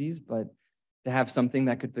ocular disease. But to have something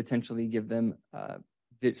that could potentially give them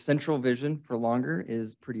central vision for longer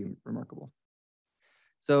is pretty remarkable.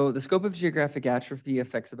 So the scope of geographic atrophy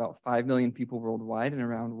affects about 5 million people worldwide and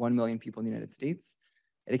around 1 million people in the United States.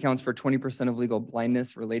 It accounts for 20% of legal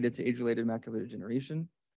blindness related to age-related macular degeneration.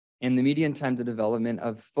 And the median time to development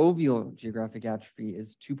of foveal geographic atrophy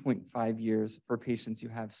is 2.5 years for patients who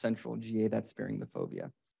have central GA that's sparing the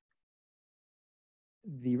fovea.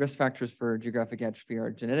 The risk factors for geographic atrophy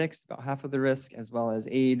are genetics, about half of the risk, as well as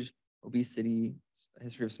age, obesity,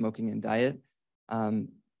 history of smoking, and diet.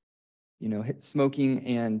 Smoking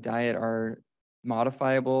and diet are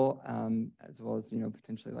modifiable, as well as,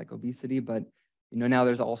 potentially like obesity. But, now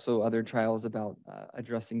there's also other trials about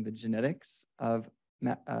addressing the genetics of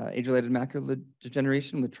age-related macular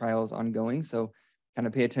degeneration with trials ongoing. So kind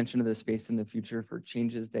of pay attention to this space in the future for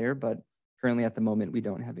changes there. But currently at the moment, we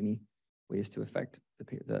don't have any ways to affect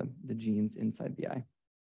the genes inside the eye.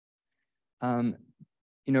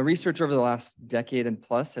 Research over the last decade and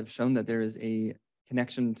plus have shown that there is a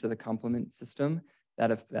connection to the complement system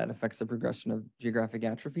that affects the progression of geographic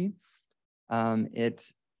atrophy.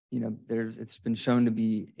 It's been shown to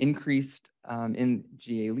be increased in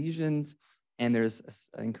GA lesions, and there's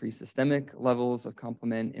increased systemic levels of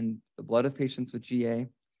complement in the blood of patients with GA.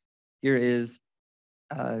 Here is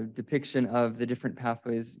a depiction of the different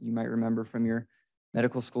pathways you might remember from your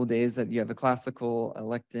medical school days, that you have a classical, a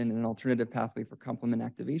lectin, and an alternative pathway for complement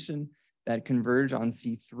activation that converge on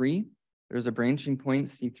C3. There's a branching point,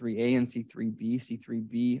 C3A and C3B.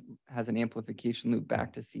 C3B has an amplification loop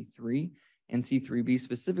back to C3, and C3B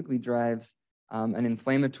specifically drives an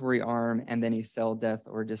inflammatory arm and then a cell death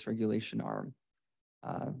or dysregulation arm.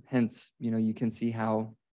 Hence, you can see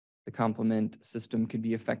how the complement system could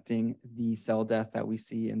be affecting the cell death that we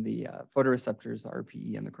see in the photoreceptors, the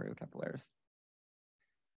RPE, and the choriocapillaris.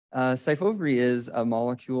 SYFOVRE is a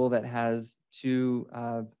molecule that has two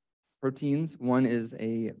proteins. One is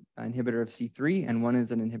an inhibitor of C3, and one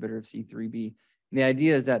is an inhibitor of C3b. And the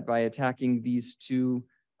idea is that by attacking these two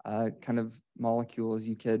kind of molecules,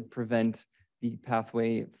 you could prevent the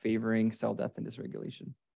pathway favoring cell death and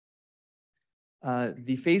dysregulation.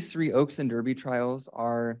 The phase 3 OAKS and DERBY trials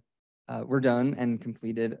were done and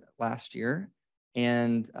completed last year.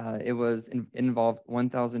 And it involved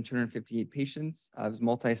 1,258 patients. It was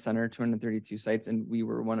multi-center, 232 sites, and we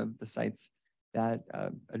were one of the sites that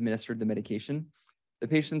administered the medication. The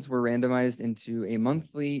patients were randomized into a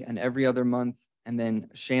monthly and every other month, and then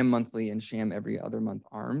sham monthly and sham every other month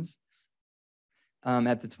arms.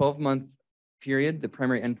 At the 12-month period, the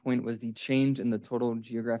primary endpoint was the change in the total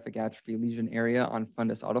geographic atrophy lesion area on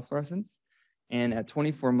fundus autofluorescence. And at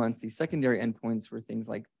 24 months, the secondary endpoints were things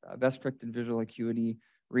like best-corrected visual acuity,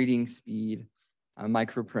 reading speed,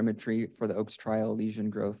 microperimetry for the OAKS trial, lesion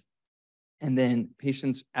growth. And then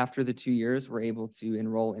patients after the 2 years were able to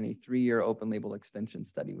enroll in a 3-year open label extension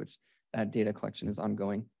study, which that data collection is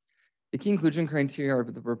ongoing. The key inclusion criteria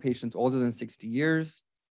were patients older than 60 years.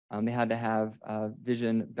 They had to have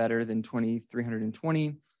vision better than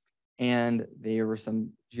 20/320, and there were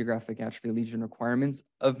some geographic atrophy lesion requirements.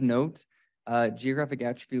 Of note, geographic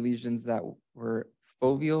atrophy lesions that were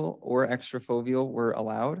foveal or extrafoveal were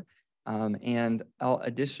allowed. And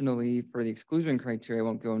additionally, for the exclusion criteria, I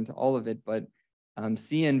won't go into all of it, but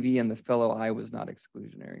CNV and the fellow eye was not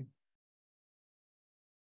exclusionary.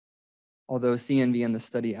 Although CNV and the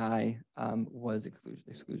study eye was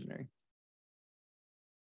exclusionary.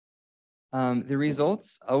 The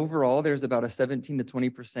results, overall, there's about a 17 to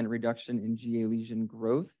 20% reduction in GA lesion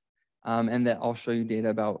growth. And that I'll show you data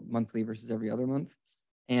about monthly versus every other month.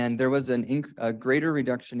 And there was a greater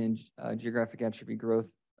reduction in geographic atrophy growth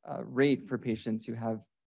rate for patients who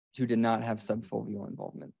did not have subfoveal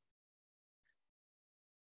involvement.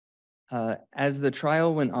 As the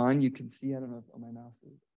trial went on, you can see, I don't know if my mouse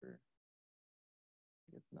is,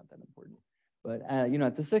 it's not that important. But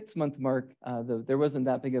at the 6-month mark, there wasn't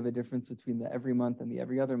that big of a difference between the every month and the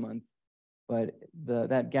every other month. But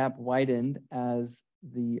that gap widened as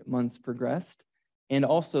the months progressed. And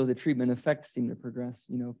also the treatment effect seemed to progress,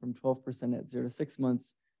 from 12% at 0 to 6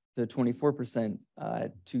 months to 24%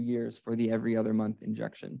 at 2 years for the every other month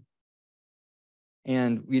injection.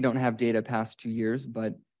 And we don't have data past 2 years,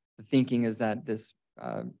 but the thinking is that this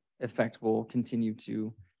effect will continue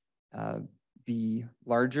to be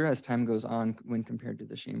larger as time goes on when compared to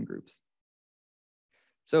the sham groups.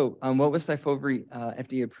 So what was SYFOVRE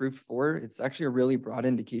FDA approved for? It's actually a really broad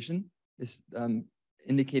indication. It's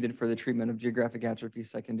indicated for the treatment of geographic atrophy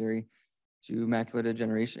secondary to macular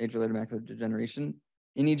degeneration, age-related macular degeneration,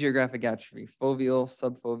 any geographic atrophy, foveal,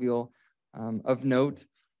 subfoveal. Of note,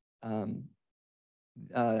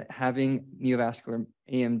 having neovascular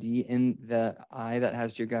AMD in the eye that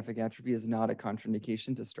has geographic atrophy is not a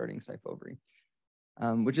contraindication to starting SYFOVRE,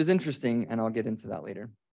 which is interesting, and I'll get into that later,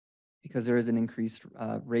 because there is an increased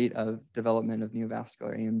rate of development of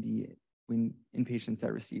neovascular AMD in patients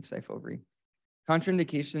that receive SYFOVRE.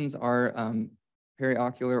 Contraindications are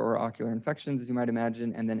periocular or ocular infections, as you might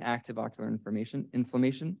imagine, and then active ocular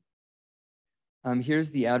inflammation. Here's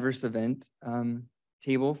the adverse event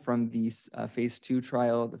table from the phase 2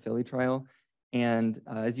 trial, the Philly trial. And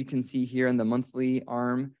as you can see here in the monthly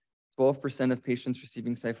arm, 12% of patients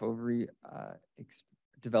receiving SYFOVRE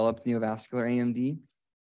developed neovascular AMD.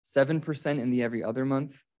 7% in the every other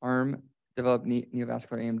month arm developed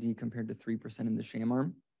neovascular AMD compared to 3% in the sham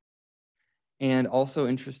arm. And also,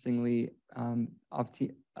 interestingly,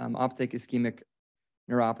 optic ischemic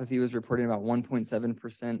neuropathy was reported in about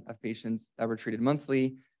 1.7% of patients that were treated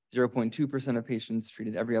monthly, 0.2% of patients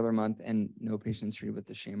treated every other month, and no patients treated with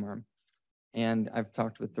the sham arm. And I've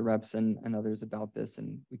talked with the reps and others about this,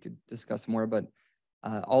 and we could discuss more, but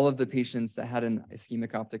All of the patients that had an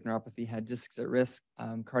ischemic optic neuropathy had discs at risk,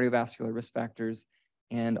 cardiovascular risk factors,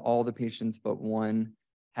 and all the patients but one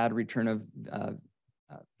had return of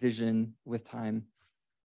vision with time.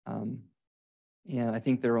 And I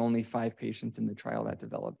think there are only 5 patients in the trial that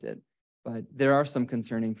developed it. But there are some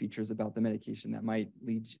concerning features about the medication that might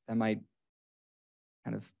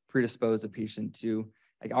kind of predispose a patient to,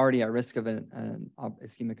 like, already at risk of an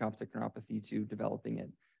ischemic optic neuropathy to developing it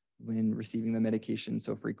when receiving the medication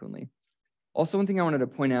so frequently. Also, one thing I wanted to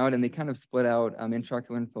point out, and they kind of split out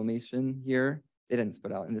intraocular inflammation here. They didn't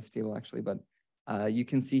split out in this table actually, but you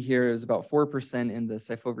can see here is about 4% in the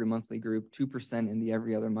SYFOVRE monthly group, 2% in the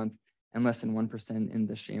every other month, and less than 1% in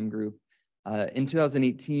the sham group. In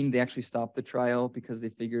 2018, they actually stopped the trial because they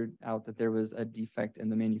figured out that there was a defect in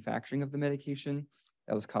the manufacturing of the medication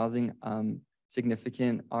that was causing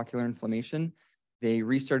significant ocular inflammation. They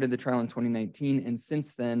restarted the trial in 2019, and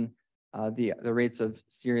since then, the rates of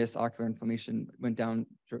serious ocular inflammation went down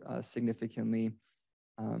significantly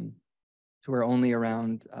to where only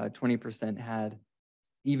around 20% had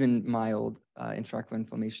even mild intraocular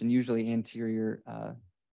inflammation, usually anterior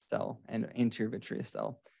cell and anterior vitreous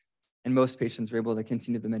cell. And most patients were able to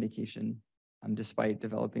continue the medication despite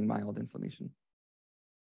developing mild inflammation.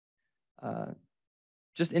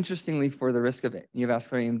 Just interestingly, for the risk of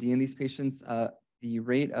neovascular AMD in these patients, the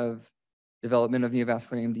rate of development of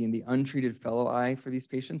neovascular AMD in the untreated fellow eye for these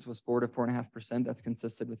patients was 4 to 4.5%. That's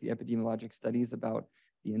consistent with the epidemiologic studies about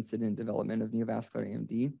the incident development of neovascular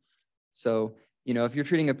AMD. So, you know, if you're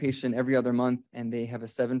treating a patient every other month and they have a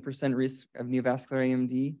 7% risk of neovascular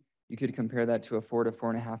AMD, you could compare that to a 4 to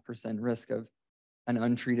 4.5% risk of an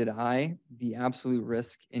untreated eye. The absolute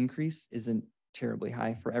risk increase isn't terribly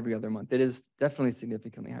high for every other month. It is definitely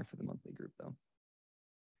significantly high for the monthly group though.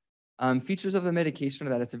 Features of the medication are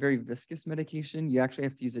that it's a very viscous medication. You actually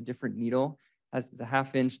have to use a different needle. It's a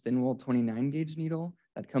 1/2-inch thin-walled 29 gauge needle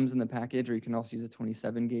that comes in the package, or you can also use a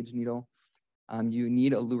 27 gauge needle. You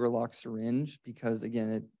need a luer lock syringe because,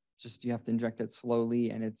 again, you have to inject it slowly,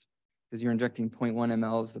 and it's because you're injecting 0.1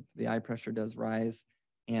 mLs, the eye pressure does rise.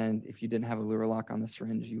 And if you didn't have a luer lock on the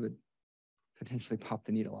syringe, you would potentially pop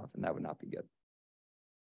the needle off, and that would not be good.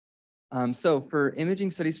 So for imaging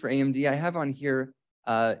studies for AMD, I have on here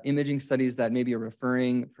imaging studies that maybe a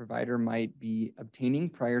referring provider might be obtaining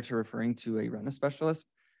prior to referring to a retina specialist.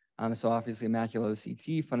 So obviously macular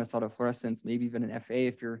OCT, fundus autofluorescence, maybe even an FA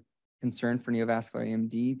if you're concerned for neovascular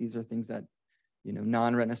AMD. These are things that, you know,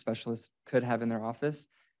 non-retina specialists could have in their office.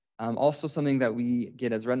 Also something that we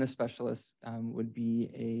get as retina specialists would be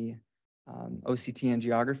a OCT and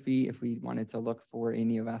geography if we wanted to look for a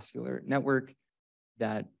neovascular network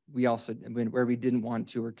that we also, where we didn't want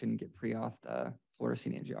to or couldn't get pre-auth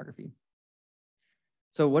fluorescein angiography.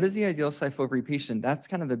 So what is the ideal SYFOVRE patient? That's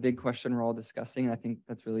kind of the big question we're all discussing. And I think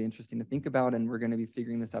that's really interesting to think about, and we're going to be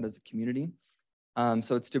figuring this out as a community.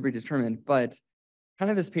 So it's to be determined, but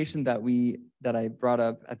kind of this patient that I brought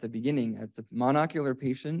up at the beginning, it's a monocular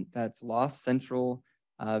patient that's lost central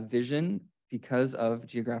vision because of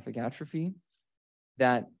geographic atrophy,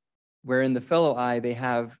 where in the fellow eye, they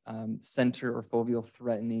have center or foveal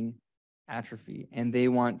threatening atrophy, and they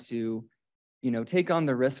want to, you know, take on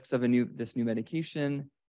the risks of this new medication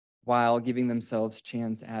while giving themselves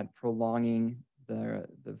chance at prolonging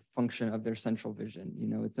the function of their central vision. You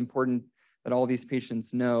know, it's important that all these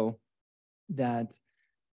patients know that,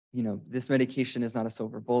 you know, this medication is not a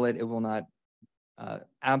silver bullet. It will not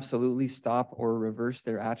absolutely stop or reverse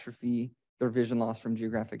their atrophy, their vision loss from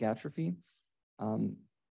geographic atrophy.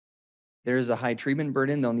 There is a high treatment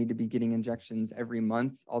burden. They'll need to be getting injections every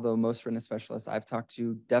month, although most retina specialists I've talked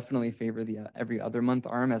to definitely favor the every other month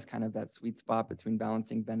arm as kind of that sweet spot between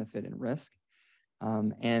balancing benefit and risk.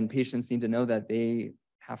 And patients need to know that they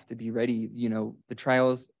have to be ready. You know, the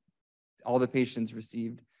trials, all the patients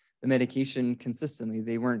received the medication consistently.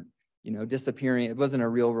 They weren't, you know, disappearing. It wasn't a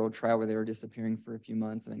real world trial where they were disappearing for a few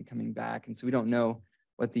months and then coming back. And so we don't know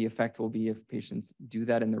what the effect will be if patients do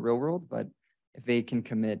that in the real world, but if they can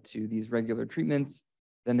commit to these regular treatments,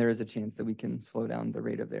 then there is a chance that we can slow down the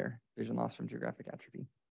rate of their vision loss from geographic atrophy.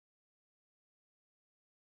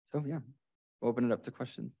 So yeah, we'll open it up to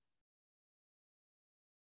questions.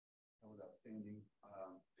 That was outstanding.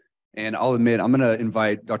 And I'll admit, I'm going to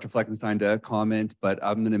invite Dr. Fleckenstein to comment, but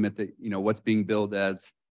I'm going to admit that, you know, what's being billed as,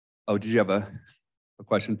 oh, did you have a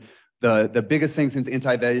question? The biggest thing since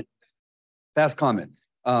fast comment.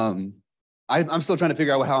 I'm still trying to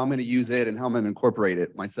figure out how I'm going to use it and how I'm going to incorporate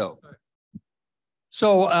it myself.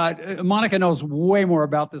 So Monica knows way more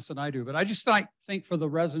about this than I do, but I just think for the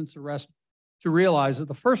residents of rest to realize that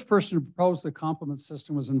the first person to propose the complement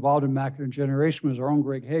system was involved in macular degeneration was our own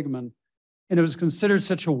Greg Hageman. And it was considered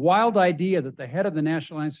such a wild idea that the head of the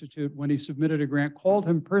National Institute, when he submitted a grant, called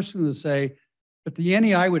him personally to say, but the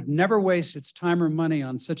NEI would never waste its time or money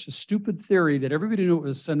on such a stupid theory that everybody knew it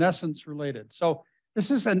was senescence related. So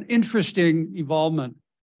this is an interesting evolvement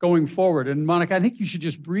going forward. And Monica, I think you should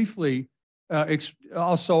just briefly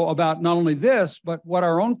also about not only this, but what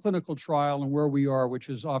our own clinical trial and where we are, which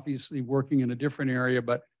is obviously working in a different area,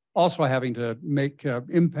 but also having to make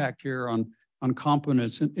impact here on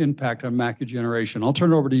competence and impact on macular degeneration. I'll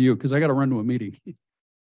turn it over to you because I got to run to a meeting.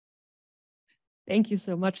 Thank you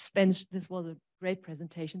so much, Spence. This was a great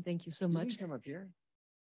presentation. Thank you so much. You can come up here.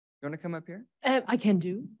 You want to come up here? I can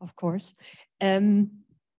do, of course.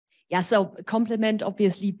 Yeah, so complement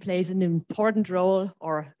obviously plays an important role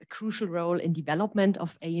or a crucial role in development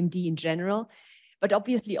of AMD in general, but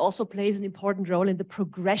obviously also plays an important role in the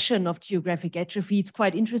progression of geographic atrophy. It's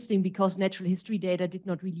quite interesting because natural history data did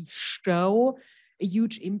not really show a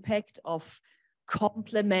huge impact of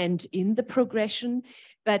complement in the progression,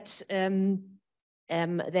 but there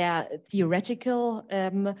are theoretical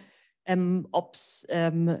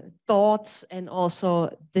thoughts and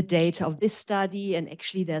also the data of this study. And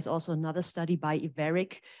actually there's also another study by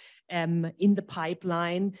Iveric in the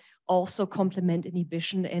pipeline, also complement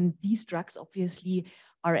inhibition. And these drugs obviously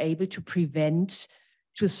are able to prevent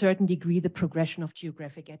to a certain degree the progression of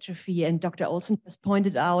geographic atrophy. And Dr. Olson has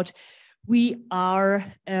pointed out, we are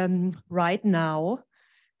right now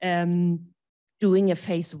doing a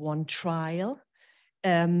phase 1 trial.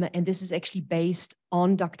 And this is actually based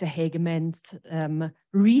on Dr. Hagemann's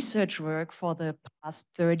research work for the past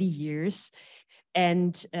 30 years.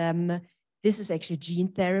 And this is actually gene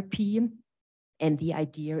therapy. And the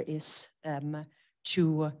idea is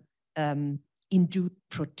to induce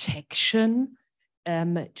protection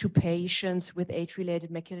to patients with age-related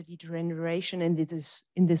macular degeneration. And this is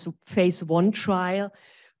in this phase 1 trial.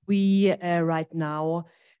 We right now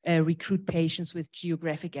recruit patients with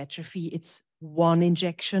geographic atrophy. It's 1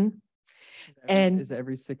 injection. Is it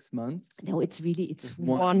every 6 months? No, it's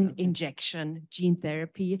one injection, gene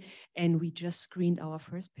therapy. And we just screened our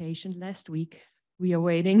first patient last week. We are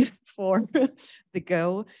waiting for the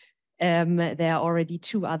go. There are already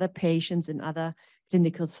 2 other patients in other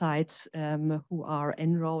clinical sites who are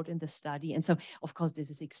enrolled in the study. And so, of course, this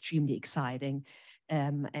is extremely exciting.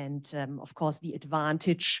 Of course, the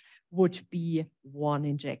advantage would be 1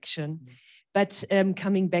 injection. But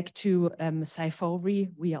coming back to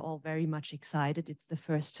SYFOVRE, we are all very much excited. It's the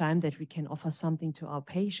first time that we can offer something to our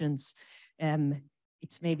patients.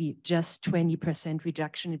 It's maybe just 20%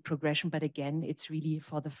 reduction in progression, but again, it's really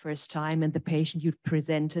for the first time. And the patient you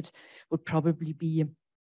presented would probably be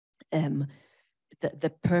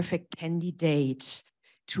the perfect candidate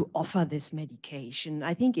to offer this medication.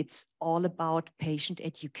 I think it's all about patient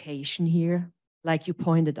education here. Like you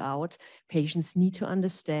pointed out, patients need to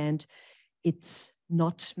understand it's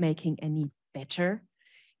not making any better.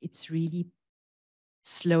 It's really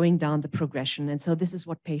slowing down the progression. And so this is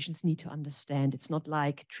what patients need to understand. It's not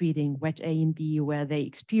like treating wet AMD where they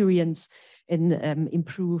experience an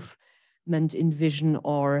improvement in vision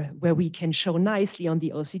or where we can show nicely on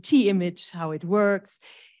the OCT image how it works.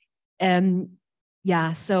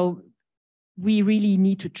 Yeah, so we really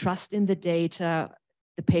need to trust in the data.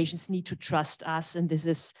 The patients need to trust us. And this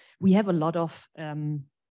is, we have a lot of,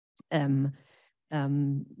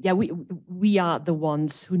 we are the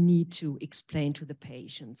ones who need to explain to the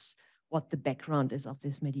patients what the background is of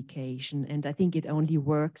this medication. And I think it only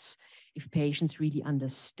works if patients really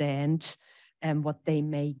understand what they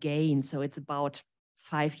may gain. So it's about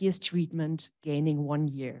 5 years treatment, gaining 1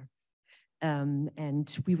 year.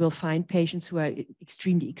 And we will find patients who are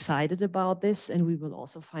extremely excited about this. And we will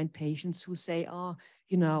also find patients who say, oh,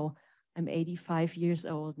 you know, I'm 85 years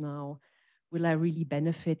old now. Will I really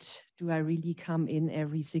benefit? Do I really come in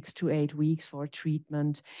every 6 to 8 weeks for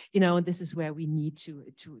treatment? You know, and this is where we need to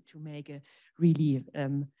make a really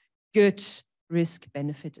good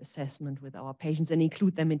risk-benefit assessment with our patients and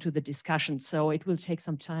include them into the discussion. So it will take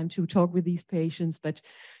some time to talk with these patients, but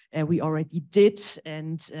we already did,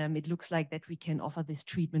 and it looks like that we can offer this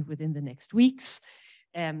treatment within the next weeks.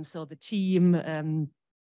 So the team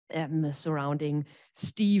surrounding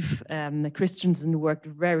Steve Christensen worked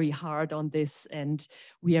very hard on this, and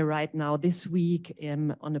we are right now this week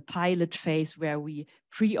on a pilot phase where we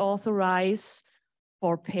pre-authorize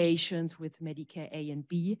for patients with Medicare A and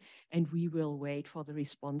B, and we will wait for the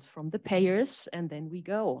response from the payers, and then we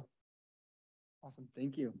go. Awesome,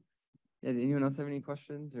 thank you. Yeah, did anyone else have any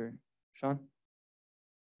questions, or Sean?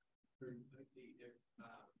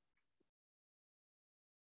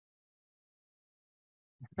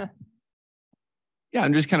 Yeah,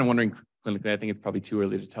 I'm just kind of wondering, clinically. I think it's probably too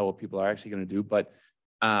early to tell what people are actually going to do, but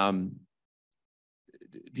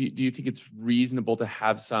do you think it's reasonable to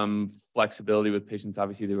have some flexibility with patients?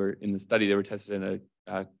 Obviously, they were in the study, they were tested in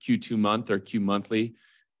a Q2 month or Q monthly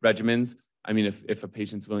regimens. I mean, if a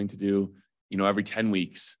patient's willing to do, every 10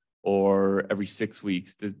 weeks or every 6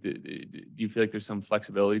 weeks, do you feel like there's some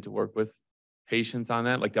flexibility to work with patients on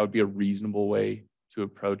that? Like that would be a reasonable way to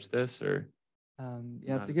approach this, or?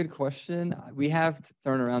 Yeah, it's a good question. We have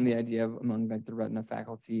thrown around the idea of among like the retina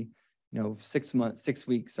faculty, 6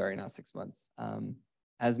 weeks, sorry, not 6 months,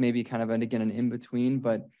 as maybe kind of an in-between,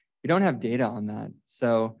 but we don't have data on that.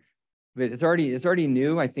 So but it's already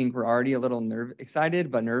new. I think we're already a little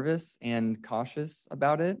excited, but nervous and cautious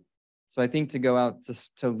about it. So I think to go out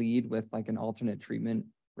to lead with like an alternate treatment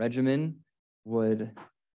regimen would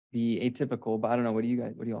be atypical, but I don't know. What do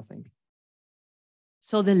you all think?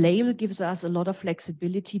 So the label gives us a lot of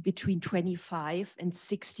flexibility between 25 and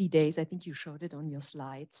 60 days. I think you showed it on your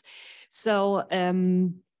slides. So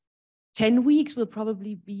 10 weeks will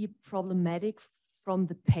probably be problematic from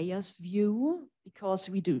the payer's view, because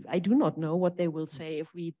I do not know what they will say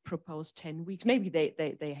if we propose 10 weeks. Maybe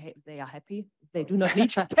they are happy. They do not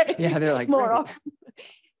need to pay yeah, they're like more great. often.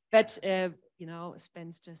 But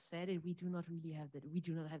Spence just said it. We do not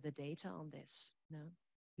have the data on this. No.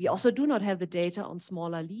 We also do not have the data on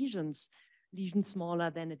smaller lesions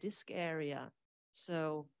smaller than a disc area.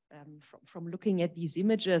 So from looking at these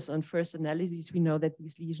images on first analysis, we know that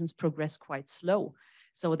these lesions progress quite slow.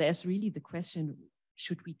 So there's really the question,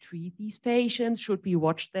 should we treat these patients? Should we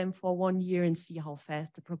watch them for 1 year and see how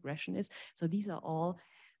fast the progression is? So these are all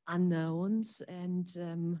unknowns, and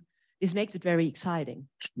this makes it very exciting.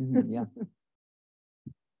 Yeah.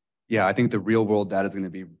 Yeah, I think the real world data is going to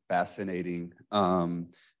be fascinating.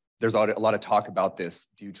 There's a lot of talk about this.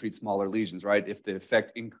 Do you treat smaller lesions, right? If the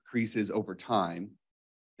effect increases over time,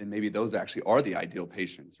 then maybe those actually are the ideal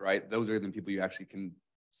patients, right? Those are the people you actually can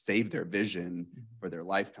save their vision for their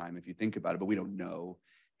lifetime if you think about it, but we don't know.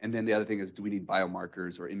 And then the other thing is, do we need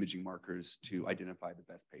biomarkers or imaging markers to identify the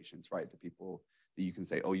best patients, right? The people that you can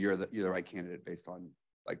say, oh, you're the right candidate based on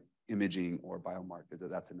like imaging or biomarkers.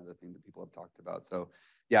 That's another thing that people have talked about. So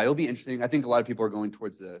yeah, it'll be interesting. I think a lot of people are going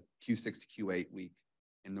towards the Q6 to Q8 week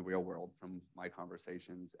in the real world from my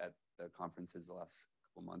conversations at the conferences the last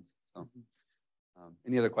couple months. So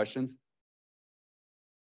any other questions?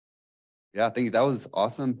 Yeah, thank you. That was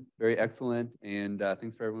awesome. Very excellent. And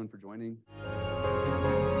thanks for everyone for joining.